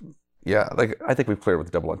 It's like I think we've cleared with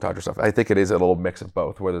the double entendre stuff. I think it is a little mix of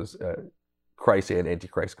both, whether it's Christ and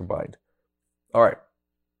Antichrist combined. All right,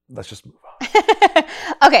 let's just move on.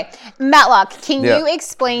 Okay, Matlock, can you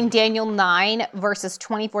explain Daniel 9 verses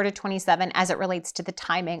 24 to 27 as it relates to the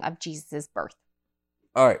timing of Jesus' birth?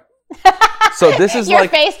 All right. So this is your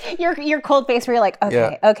face, your cold face where you're like,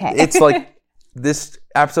 okay. It's like this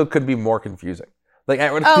episode could be more confusing. Like,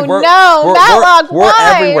 Matlock, we're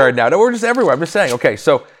everywhere now. No, we're just everywhere. I'm just saying. Okay,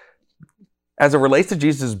 so as it relates to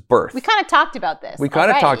Jesus' birth, we kind of talked about this. We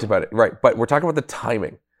kind of talked about it, right? But we're talking about the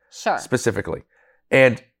timing, specifically,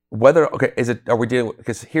 and whether are we dealing with?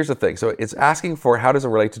 Because here's the thing. So it's asking for how does it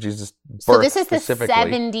relate to Jesus' birth? So this is the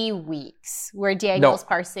 70 weeks where Daniel's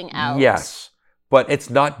parsing out. Yes, but it's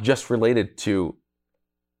not just related to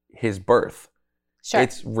his birth. Sure,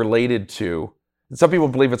 it's related to. Some people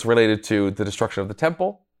believe it's related to the destruction of the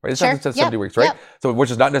temple, right? It says 70 weeks, right? Yep. So,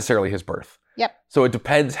 which is not necessarily his birth. Yep. So it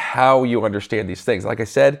depends how you understand these things. Like I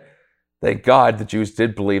said, thank God the Jews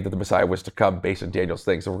did believe that the Messiah was to come based on Daniel's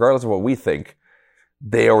thing. So regardless of what we think,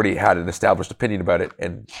 they already had an established opinion about it.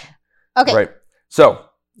 And right. So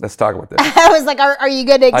let's talk about this. I was like, are you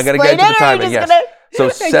going to explain it? I'm going to get into the timing. Yes. So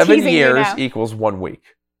 7 years equals 1 week.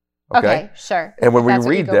 Okay, sure. And when we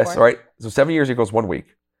read this, all right, so 7 years equals 1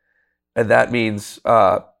 week. And that means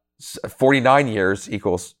 49 years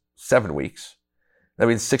equals 7 weeks. That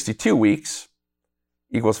means 62 weeks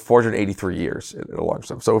equals 483 years in a long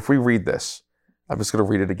term. So if we read this, I'm just going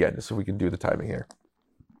to read it again just so we can do the timing here.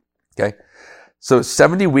 Okay? So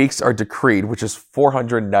 70 weeks are decreed, which is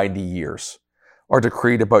 490 years, are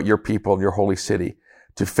decreed about your people and your holy city,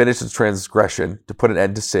 to finish the transgression, to put an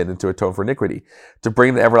end to sin, and to atone for iniquity, to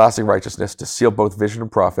bring the everlasting righteousness, to seal both vision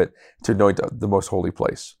and prophet, to anoint the most holy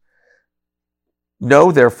place.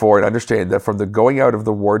 Know, therefore, and understand that from the going out of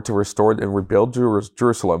the word to restore and rebuild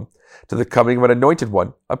Jerusalem to the coming of an anointed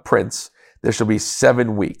one, a prince, there shall be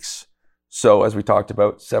 7 weeks. So, as we talked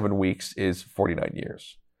about, 7 weeks is 49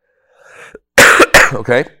 years.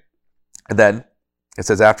 Okay? And then it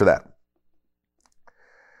says after that.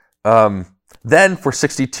 Then for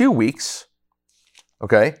 62 weeks,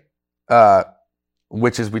 okay,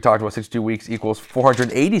 which is, we talked about 62 weeks equals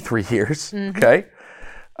 483 years, okay?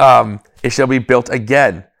 It shall be built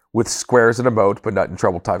again with squares and a moat, but not in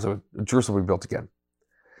troubled times. So Jerusalem will be built again.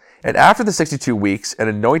 And after the 62 weeks, an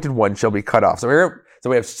anointed one shall be cut off. So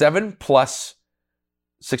we have 7 plus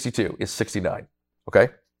 62 is 69. Okay?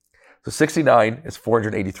 So 69 is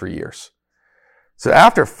 483 years. So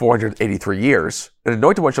after 483 years, an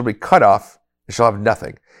anointed one shall be cut off and shall have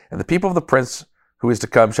nothing. And the people of the prince who is to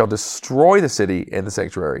come shall destroy the city and the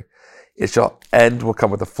sanctuary. It shall end, will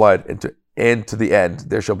come with a flood, and to the end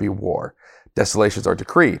there shall be war. Desolations are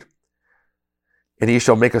decreed. And he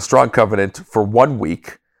shall make a strong covenant for 1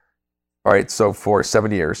 week. All right, so for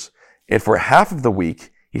 7 years. And for half of the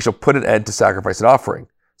week, he shall put an end to sacrifice and offering.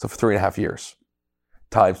 So for 3.5 years.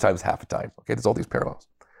 Times half a time. Okay, there's all these parallels.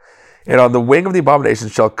 And on the wing of the abomination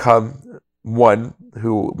shall come one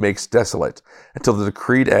who makes desolate, until the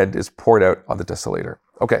decreed end is poured out on the desolator.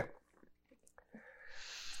 Okay.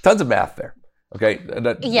 Tons of math there. Okay. And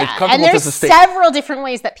there's several different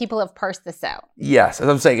ways that people have parsed this out. Yes. As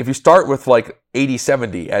I'm saying, if you start with like 80,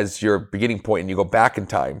 70 as your beginning point and you go back in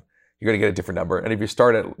time, you're going to get a different number. And if you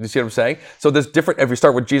start at, you see what I'm saying? So there's different, if you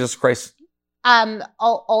start with Jesus Christ.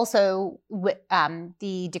 Also,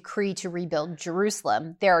 the decree to rebuild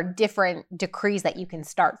Jerusalem, there are different decrees that you can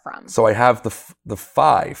start from. So I have the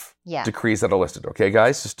 5 decrees that are listed. Okay,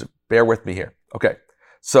 guys, just bear with me here. Okay,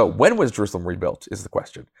 so when was Jerusalem rebuilt is the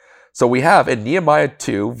question. So we have in Nehemiah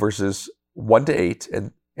 2, verses 1 to 8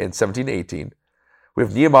 and 17 to 18, we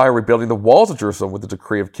have Nehemiah rebuilding the walls of Jerusalem with the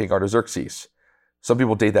decree of King Artaxerxes. Some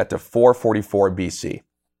people date that to 444 BC.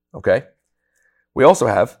 Okay? We also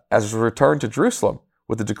have Ezra's return to Jerusalem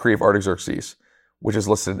with the decree of Artaxerxes, which is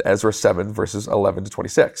listed in Ezra 7, verses 11 to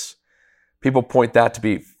 26. People point that to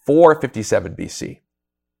be 457 BC.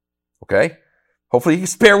 Okay? Hopefully you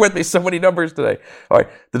can bear with me, so many numbers today. All right.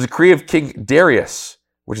 The decree of King Darius,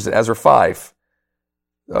 which is in Ezra 5,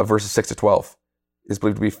 verses 6 to 12, is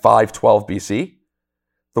believed to be 512 BC.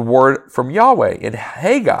 The word from Yahweh in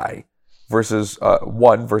Haggai, verses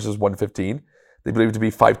 1, verses 115, they believe to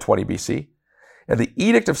be 520 BC. And the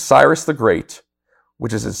edict of Cyrus the Great,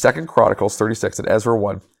 which is in 2 Chronicles 36 and Ezra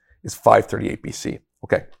 1, is 538 BC.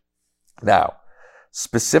 Okay. Now,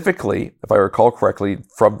 specifically, if I recall correctly,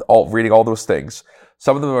 from reading all those things,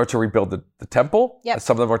 some of them are to rebuild the temple, and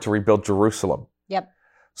some of them are to rebuild Jerusalem. Yep.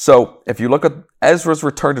 So if you look at Ezra's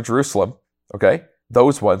return to Jerusalem, okay,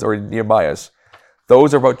 those ones, or Nehemiah's,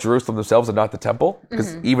 those are about Jerusalem themselves and not the temple,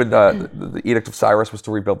 because even the Edict of Cyrus was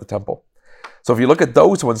to rebuild the temple. So if you look at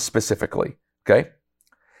those ones specifically, okay,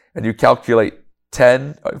 and you calculate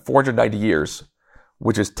 490 years,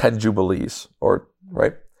 which is 10 jubilees, or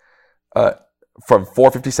right, from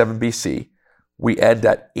 457 BC, we end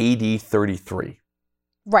at AD 33.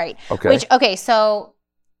 Right. Okay. So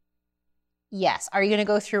yes. Are you going to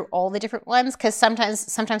go through all the different ones? Because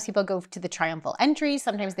sometimes people go to the triumphal entry.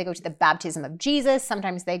 Sometimes they go to the baptism of Jesus.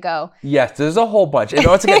 Sometimes they go. Yes, there's a whole bunch. It's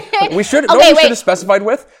okay. We should have specified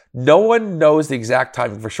with. No one knows the exact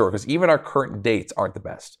timing for sure, because even our current dates aren't the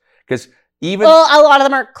best. Because even a lot of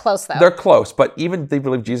them are close though. They're close, but even they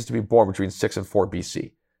believe Jesus to be born between 6 and 4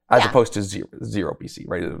 BC, as opposed to 0 BC,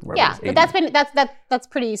 right? Yeah, but that's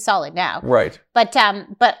pretty solid now. Right. But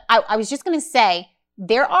I was just going to say,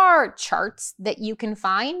 there are charts that you can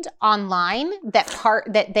find online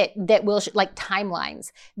that will like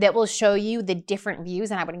timelines that will show you the different views,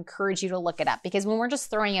 and I would encourage you to look it up, because when we're just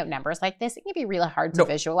throwing out numbers like this, it can be really hard to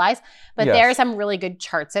visualize. But there are some really good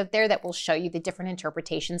charts out there that will show you the different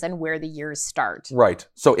interpretations and where the years start. Right.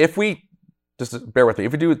 So if we just bear with me,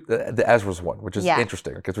 if we do the Ezra's one, which is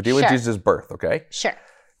interesting, because we're dealing with Jesus' birth, okay? Sure.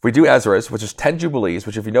 If we do Ezra's, which is 10 jubilees,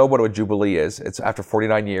 which if you know what a jubilee is, it's after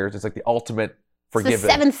 49 years. It's like the ultimate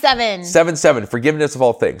forgiveness. 7-7. 7-7, forgiveness of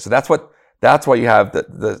all things. So that's why you have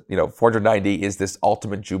the 490 is this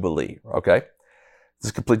ultimate jubilee, okay?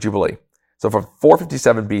 This complete jubilee. So from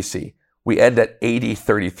 457 BC, we end at AD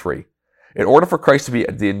 33. In order for Christ to be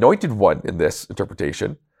the anointed one in this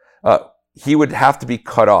interpretation, he would have to be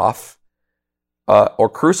cut off or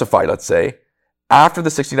crucified, let's say, after the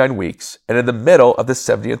 69 weeks and in the middle of the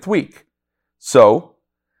 70th week. So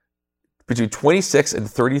between 26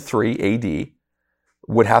 and 33 AD,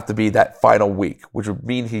 would have to be that final week, which would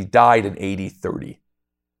mean he died in AD 30.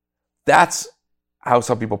 That's how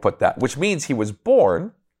some people put that, which means he was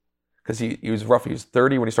born, because he was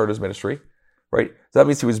 30 when he started his ministry, right? So that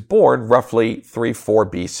means he was born roughly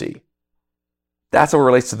 3-4 BC. That's what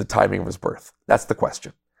relates to the timing of his birth. That's the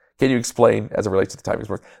question. Can you explain as it relates to the timing of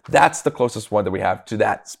his birth? That's the closest one that we have to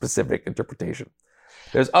that specific interpretation.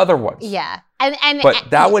 There's other ones. Yeah. But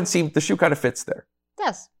that one seems, the shoe kind of fits there. It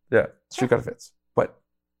does. Yeah, shoe kind of fits. But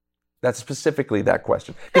that's specifically that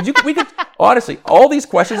question. We could honestly, all these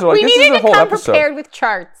questions are like, this is a whole episode. Prepared with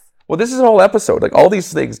charts. Well, this is a whole episode. Like all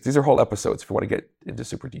these things, these are whole episodes if you want to get into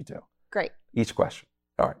super detail. Great. Each question.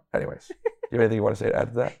 All right. Anyways, do you have anything you want to say to add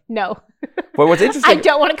to that? No. But what's interesting, I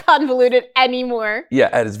don't want to convolute it anymore. Yeah,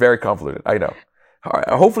 and it's very convoluted. I know. All right.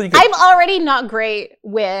 Hopefully you can. I'm already not great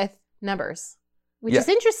with numbers, which is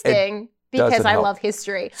interesting. Because I love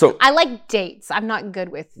history. So I like dates. I'm not good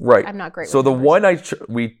with. Right. I'm not great. So with the numbers.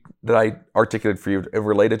 one that I articulated for you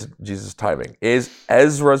related to Jesus' timing is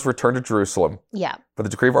Ezra's return to Jerusalem. Yeah. For the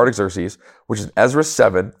decree of Artaxerxes, which is Ezra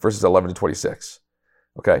 7 verses 11 to 26.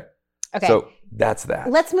 Okay. Okay. So that's that.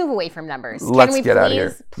 Let's move away from numbers. Let's get out of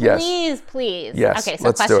here. Please. Yes. Okay.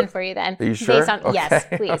 So question for you then. Are you sure? Yes,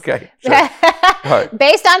 please. Okay. Sure. All right.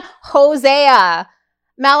 Based on Hosea.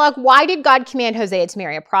 Malak, why did God command Hosea to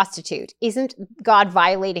marry a prostitute? Isn't God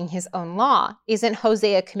violating his own law? Isn't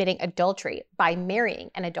Hosea committing adultery by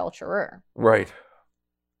marrying an adulterer? Right.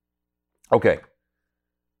 Okay.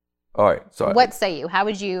 All right. So what say you? How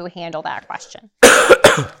would you handle that question?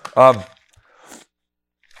 Well,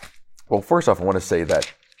 first off, I want to say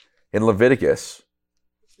that in Leviticus,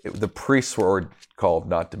 the priests were called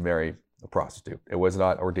not to marry a prostitute. It was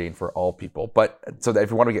not ordained for all people. But so that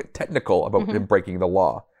if you want to get technical about him breaking the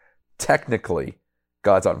law, technically,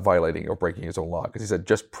 God's not violating or breaking his own law, because he said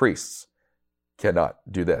just priests cannot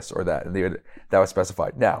do this or that. And that was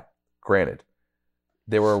specified. Now, granted,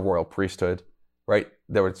 they were a royal priesthood, right?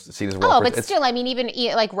 They were seen as royal but still, I mean, even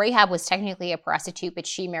like Rahab was technically a prostitute, but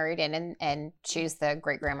she married in and she's the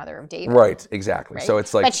great-grandmother of David. Right, exactly. Right? So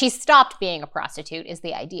it's like... But she stopped being a prostitute is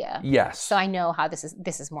the idea. Yes. So I know how this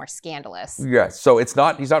is more scandalous. Yes. So he's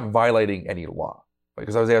not violating any law, right?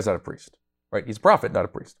 Because Hosea's not a priest, right? He's a prophet, not a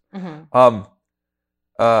priest. And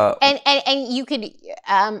you could,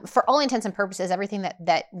 for all intents and purposes, everything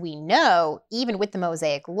that we know, even with the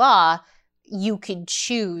Mosaic law, you could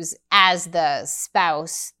choose as the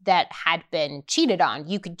spouse that had been cheated on,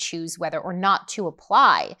 you could choose whether or not to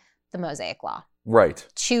apply the Mosaic law. Right.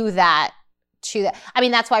 To that. I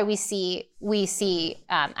mean, that's why we see,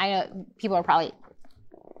 I know people are probably,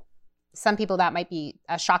 some people that might be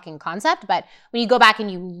a shocking concept, but when you go back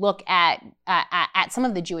and you look at some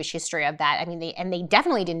of the Jewish history of that, I mean, they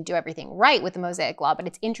definitely didn't do everything right with the Mosaic law, but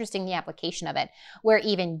it's interesting the application of it, where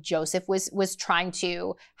even Joseph was trying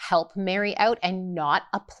to help Mary out and not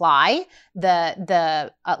apply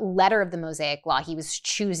the letter of the Mosaic law. He was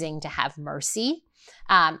choosing to have mercy.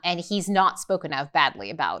 And he's not spoken of badly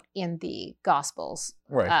about in the Gospels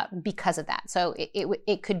because of that. So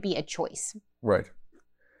it could be a choice. Right.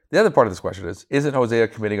 The other part of this question is, isn't Hosea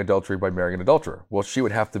committing adultery by marrying an adulterer? Well, she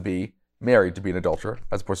would have to be married to be an adulterer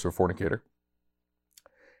as opposed to a fornicator.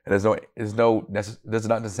 And does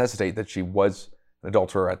not necessitate that she was an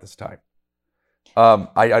adulterer at this time.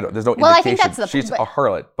 There's no indication. I think that's she's a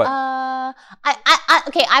harlot. But I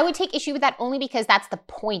would take issue with that only because that's the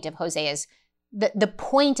point of Hosea's. The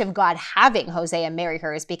point of God having Hosea marry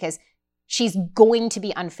her is because she's going to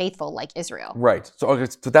be unfaithful like Israel. Right. So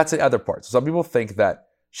that's the other part. So some people think that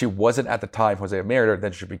she wasn't at the time Hosea married her,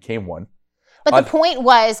 then she became one. But the point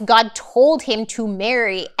was God told him to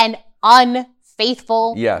marry an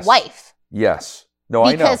unfaithful wife. Yes. No,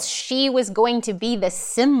 I know. Because she was going to be the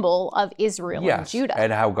symbol of Israel and Judah.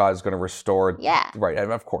 And how God's going to restore. Yeah. Right.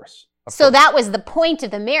 And of course. So that was the point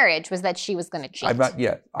of the marriage, was that she was going to cheat. I'm not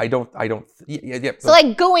yet. I don't. Yeah. So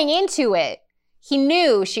like going into it, he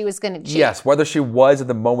knew she was going to cheat. Yes. Whether she was at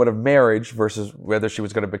the moment of marriage versus whether she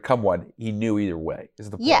was going to become one, he knew either way is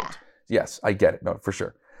the point. Yeah. Yes. I get it. No, for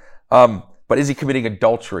sure. But is he committing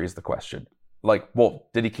adultery is the question. Like, well,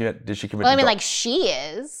 did she commit Well, I mean, like she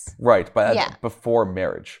is. Right. But before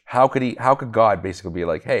marriage, how could God basically be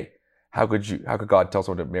like, hey, how could God tell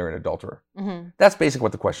someone to marry an adulterer? Mm-hmm. That's basically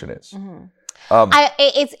what the question is. Mm-hmm.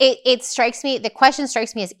 The question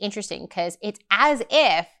strikes me as interesting because it's as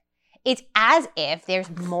if there's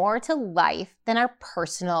more to life than our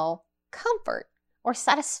personal comfort or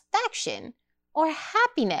satisfaction or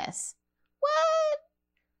happiness. What?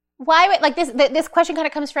 Why would, like, this question kind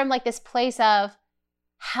of comes from like this place of,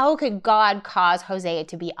 how could God cause Hosea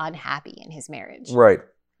to be unhappy in his marriage? Right.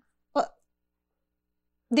 Well,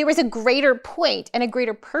 there was a greater point and a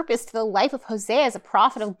greater purpose to the life of Hosea as a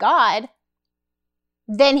prophet of God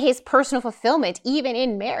than his personal fulfillment, even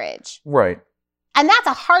in marriage. Right. And that's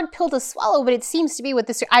a hard pill to swallow, but it seems to be what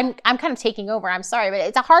this, I'm kind of taking over, I'm sorry, but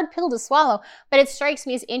it's a hard pill to swallow. But it strikes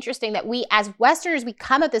me as interesting that we, as Westerners, we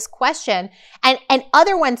come at this question, and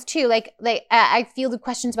other ones too, like I fielded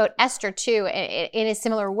questions about Esther too, in a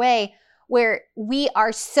similar way, where we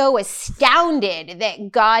are so astounded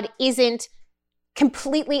that God isn't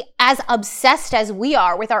completely as obsessed as we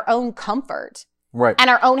are with our own comfort. Right. And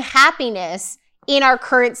our own happiness in our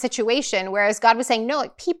current situation, whereas God was saying, no,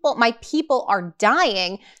 like my people are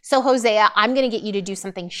dying. So Hosea, I'm going to get you to do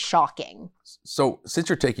something shocking. So since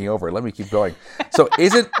you're taking over, let me keep going. So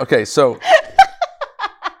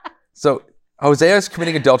so Hosea is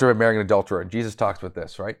committing adultery by marrying an adulterer, and Jesus talks about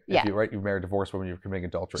this, right? Yeah. You marry a divorced woman, you're committing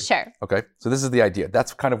adultery. Sure. Okay. So this is the idea.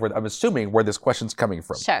 That's kind of where I'm assuming where this question's coming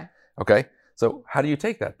from. Sure. Okay. So how do you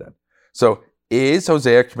take that then? So is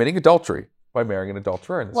Hosea committing adultery by marrying an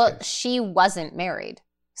adulterer in this case? Well, she wasn't married.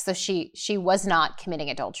 So she was not committing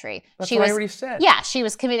adultery. That's what I already said. Yeah, she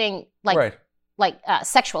was committing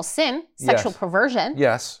sexual sin, sexual perversion.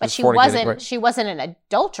 Yes. But she wasn't an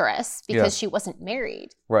adulteress because she wasn't married.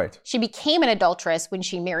 Right. She became an adulteress when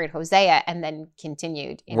she married Hosea and then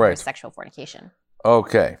continued in her sexual fornication.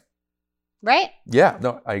 Okay. Right? Yeah,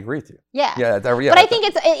 no, I agree with you. Yeah. But I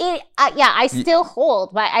think I still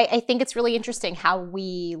hold, but I think it's really interesting how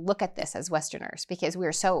we look at this as Westerners, because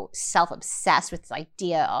we're so self-obsessed with this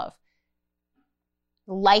idea of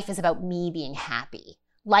life is about me being happy.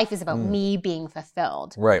 Life is about me being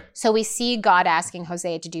fulfilled. Right. So we see God asking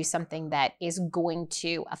Hosea to do something that is going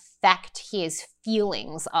to affect his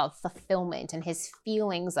feelings of fulfillment and his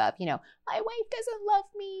feelings of, my wife doesn't love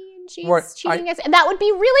me and she's cheating us. And that would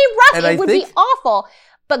be really rough. It would be awful.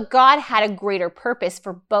 But God had a greater purpose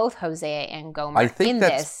for both Hosea and Gomer I think in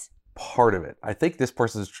that's this. Part of it. I think this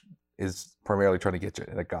person is primarily trying to get you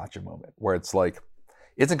in a gotcha moment where it's like,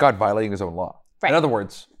 isn't God violating his own law? Right. In other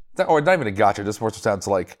words, or not even a gotcha, just more sounds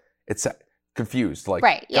like it's confused. Like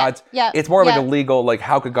God's, it's more like a legal, like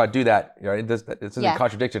how could God do that? It's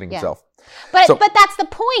contradicting himself. But that's the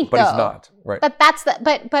point, but though. It's not, right? But that's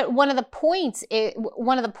but one of the points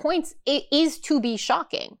is to be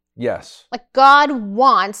shocking. Yes. Like God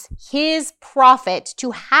wants his prophet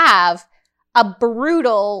to have a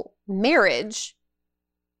brutal marriage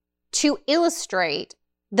to illustrate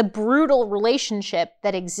the brutal relationship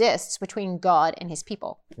that exists between God and his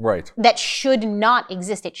people. Right. That should not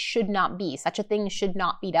exist. It should not be. Such a thing should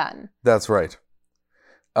not be done. That's right.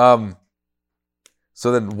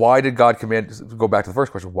 So then why did God command, go back to the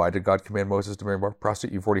first question, why did God command Moses to marry a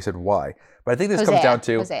prostitute? You've already said why. But I think this comes down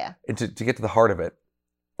to, Hosea. And to get to the heart of it.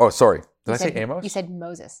 Oh, sorry. Did I say Amos? You said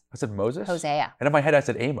Moses. I said Moses? Hosea. And in my head I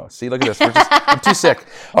said Amos. See, look at this. I'm too sick.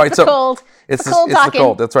 All right, it's cold. It's cold talking. The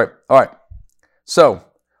cold. That's right. All right. So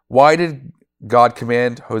why did God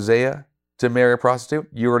command Hosea to marry a prostitute.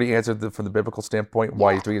 You already answered from the biblical standpoint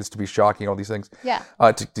why he's doing it, is to be shocking, all these things. Yeah.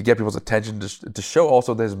 To get people's attention, to show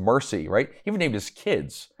also his mercy, right? He even named his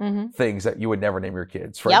kids things that you would never name your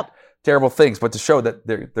kids, right? Yep. Terrible things, but to show that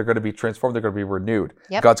they're going to be transformed, they're going to be renewed.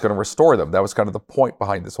 Yep. God's going to restore them. That was kind of the point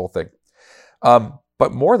behind this whole thing.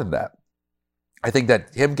 But more than that, I think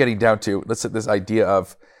that him getting down to this idea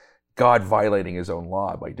of God violating his own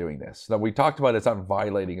law by doing this. Now, we talked about it's not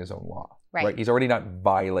violating his own law. Right. He's already not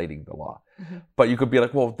violating the law. But you could be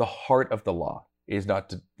like, well, the heart of the law is not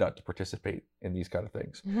to participate in these kind of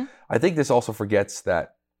things. I think this also forgets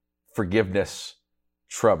that forgiveness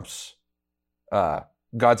trumps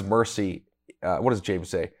God's mercy. What does James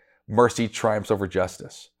say? Mercy triumphs over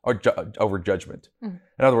justice, or over judgment. In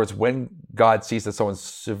other words, when God sees that someone's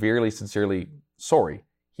severely, sincerely sorry,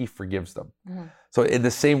 he forgives them. So in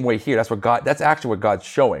the same way here, that's actually what God's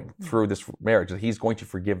showing through this marriage, that he's going to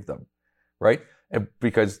forgive them, right? And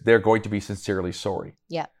because they're going to be sincerely sorry.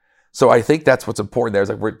 Yeah. So I think that's what's important there. Is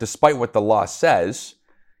like, despite what the law says,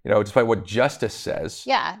 despite what justice says,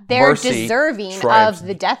 they're deserving of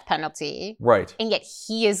the death penalty, right? And yet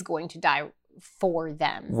he is going to die for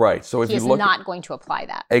them, right? So if he is not going to apply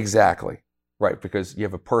that, exactly, right? Because you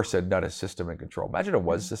have a person, not a system in control. Imagine it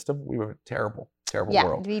was a system. We were a terrible world.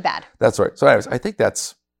 Yeah, it'd be bad. That's right. So anyways, I think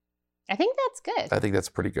that's good. I think that's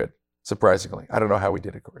pretty good. Surprisingly, I don't know how we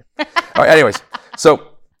did it, Corey. All right. Anyways,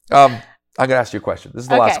 so I'm going to ask you a question. This is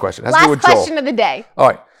the last question. It has to do with Joel. Question of the day. All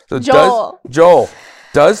right. So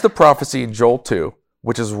does the prophecy in Joel 2,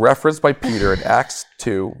 which is referenced by Peter in Acts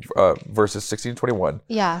 2, verses 16 to 21,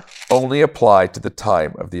 only apply to the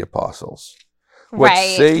time of the apostles? What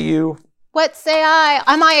say you? What say I?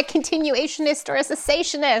 Am I a continuationist or a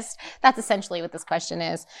cessationist? That's essentially what this question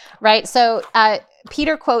is, right? So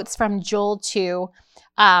Peter quotes from Joel 2,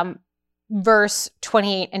 verse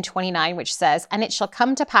 28 and 29, which says, "And it shall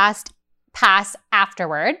come to pass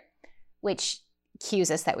afterward," which cues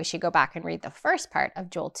us that we should go back and read the first part of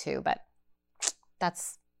Joel 2, but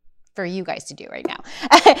that's for you guys to do right now.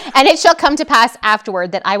 "And it shall come to pass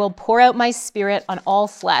afterward that I will pour out my spirit on all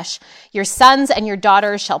flesh. Your sons and your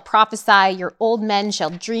daughters shall prophesy, your old men shall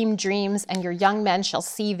dream dreams, and your young men shall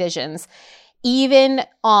see visions. Even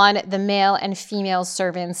on the male and female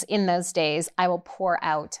servants in those days, I will pour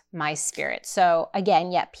out my spirit." So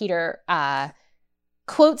again, Peter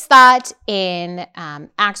quotes that in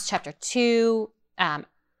Acts chapter 2,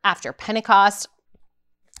 after Pentecost.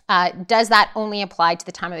 Does that only apply to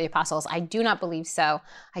the time of the apostles? I do not believe so.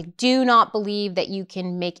 I do not believe that you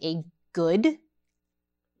can make a good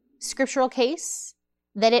scriptural case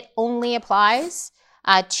that it only applies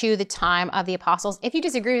to the time of the apostles. If you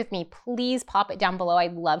disagree with me, please pop it down below.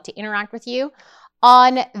 I'd love to interact with you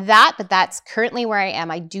on that, but that's currently where I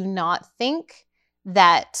am. I do not think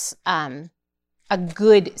that a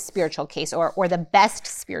good spiritual case or the best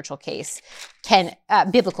spiritual case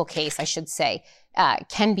biblical case, I should say,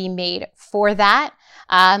 can be made for that.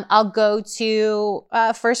 I'll go to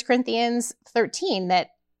 1 Corinthians 13 that,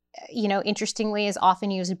 interestingly is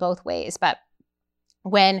often used both ways. But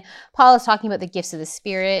when Paul is talking about the gifts of the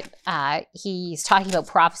Spirit, he's talking about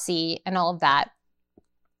prophecy and all of that.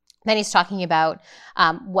 Then he's talking about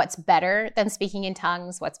what's better than speaking in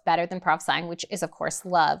tongues, what's better than prophesying, which is, of course,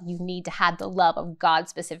 love. You need to have the love of God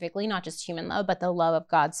specifically, not just human love, but the love of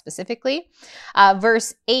God specifically.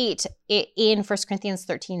 Verse 8 in 1 Corinthians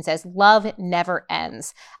 13 says, "Love never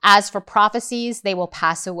ends. As for prophecies, they will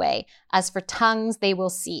pass away. As for tongues, they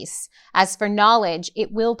will cease. As for knowledge,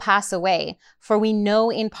 it will pass away. For we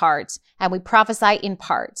know in part, and we prophesy in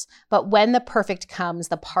part. But when the perfect comes,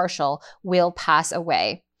 the partial will pass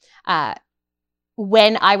away.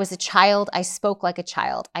 When I was a child, I spoke like a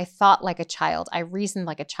child. I thought like a child. I reasoned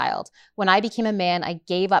like a child. When I became a man, I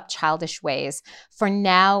gave up childish ways. For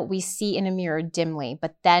now we see in a mirror dimly,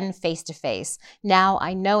 but then face to face. Now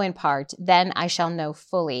I know in part, then I shall know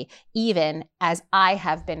fully, even as I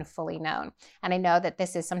have been fully known." And I know that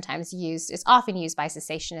this is sometimes is often used by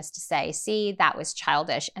cessationists to say, see, that was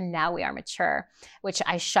childish, and now we are mature, which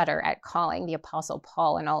I shudder at calling the Apostle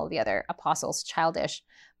Paul and all of the other apostles childish.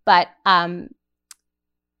 But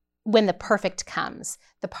when the perfect comes,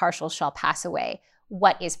 the partial shall pass away.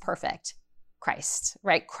 What is perfect? Christ,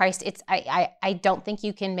 right? Christ, I don't think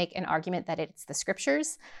you can make an argument that it's the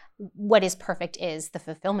scriptures. What is perfect is the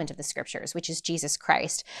fulfillment of the scriptures, which is Jesus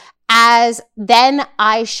Christ. Then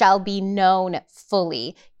I shall be known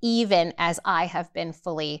fully, even as I have been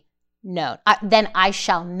fully known. Then I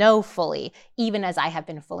shall know fully, even as I have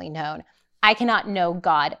been fully known. I cannot know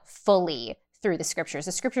God fully through the scriptures.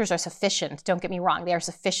 The scriptures are sufficient. Don't get me wrong. They are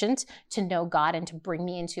sufficient to know God and to bring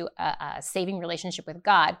me into a saving relationship with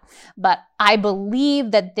God. But I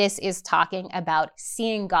believe that this is talking about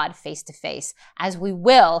seeing God face to face, as we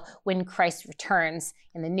will when Christ returns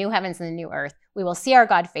in the new heavens and the new earth. We will see our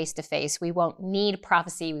God face to face. We won't need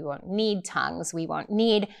prophecy. We won't need tongues. We won't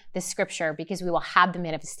need the scripture, because we will have the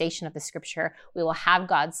manifestation of the scripture. We will have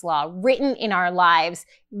God's law written in our lives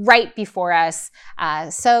right before us.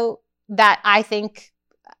 So that I think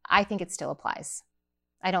it still applies.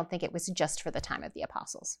 I don't think it was just for the time of the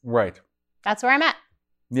apostles. Right. That's where I'm at.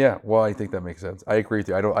 Yeah, well, I think that makes sense. I agree with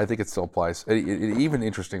you. I think it still applies. Even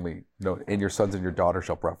interestingly, and your sons and your daughters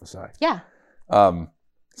shall prophesy. Yeah.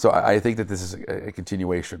 So I think that this is a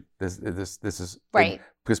continuation. This is right,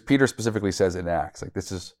 because Peter specifically says in Acts, like,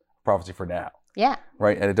 this is prophecy for now. Yeah.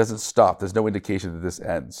 Right, and it doesn't stop. There's no indication that this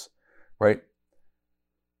ends. Right.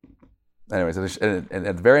 Anyways, and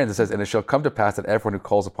at the very end it says, "And it shall come to pass that everyone who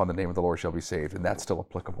calls upon the name of the Lord shall be saved," and that's still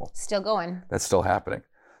applicable. Still going. That's still happening.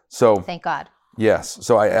 So thank God. Yes.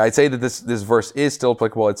 So I'd say that this verse is still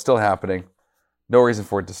applicable. It's still happening. No reason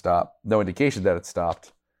for it to stop. No indication that it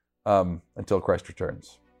stopped until Christ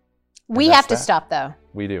returns. We have to stop, though.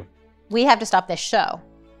 We do. We have to stop this show.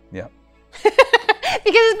 Yeah. Because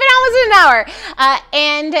it's been almost an hour.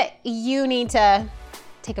 And you need to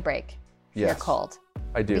take a break. Yes. You're cold.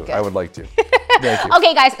 I do. I would like to. Thank you.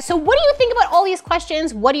 Okay, guys. So what do you think about all these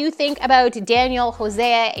questions? What do you think about Daniel,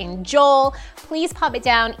 Hosea, and Joel? Please pop it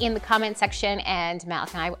down in the comment section. And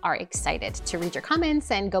Malik and I are excited to read your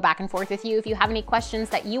comments and go back and forth with you. If you have any questions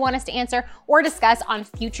that you want us to answer or discuss on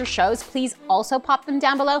future shows, please also pop them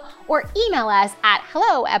down below or email us at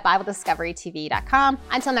hello@BibleDiscoveryTV.com.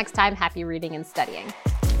 Until next time, happy reading and studying.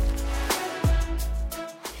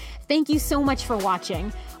 Thank you so much for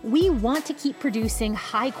watching. We want to keep producing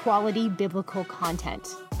high-quality biblical content,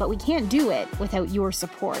 but we can't do it without your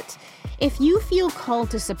support. If you feel called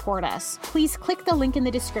to support us, please click the link in the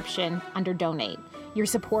description under Donate. Your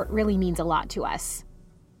support really means a lot to us.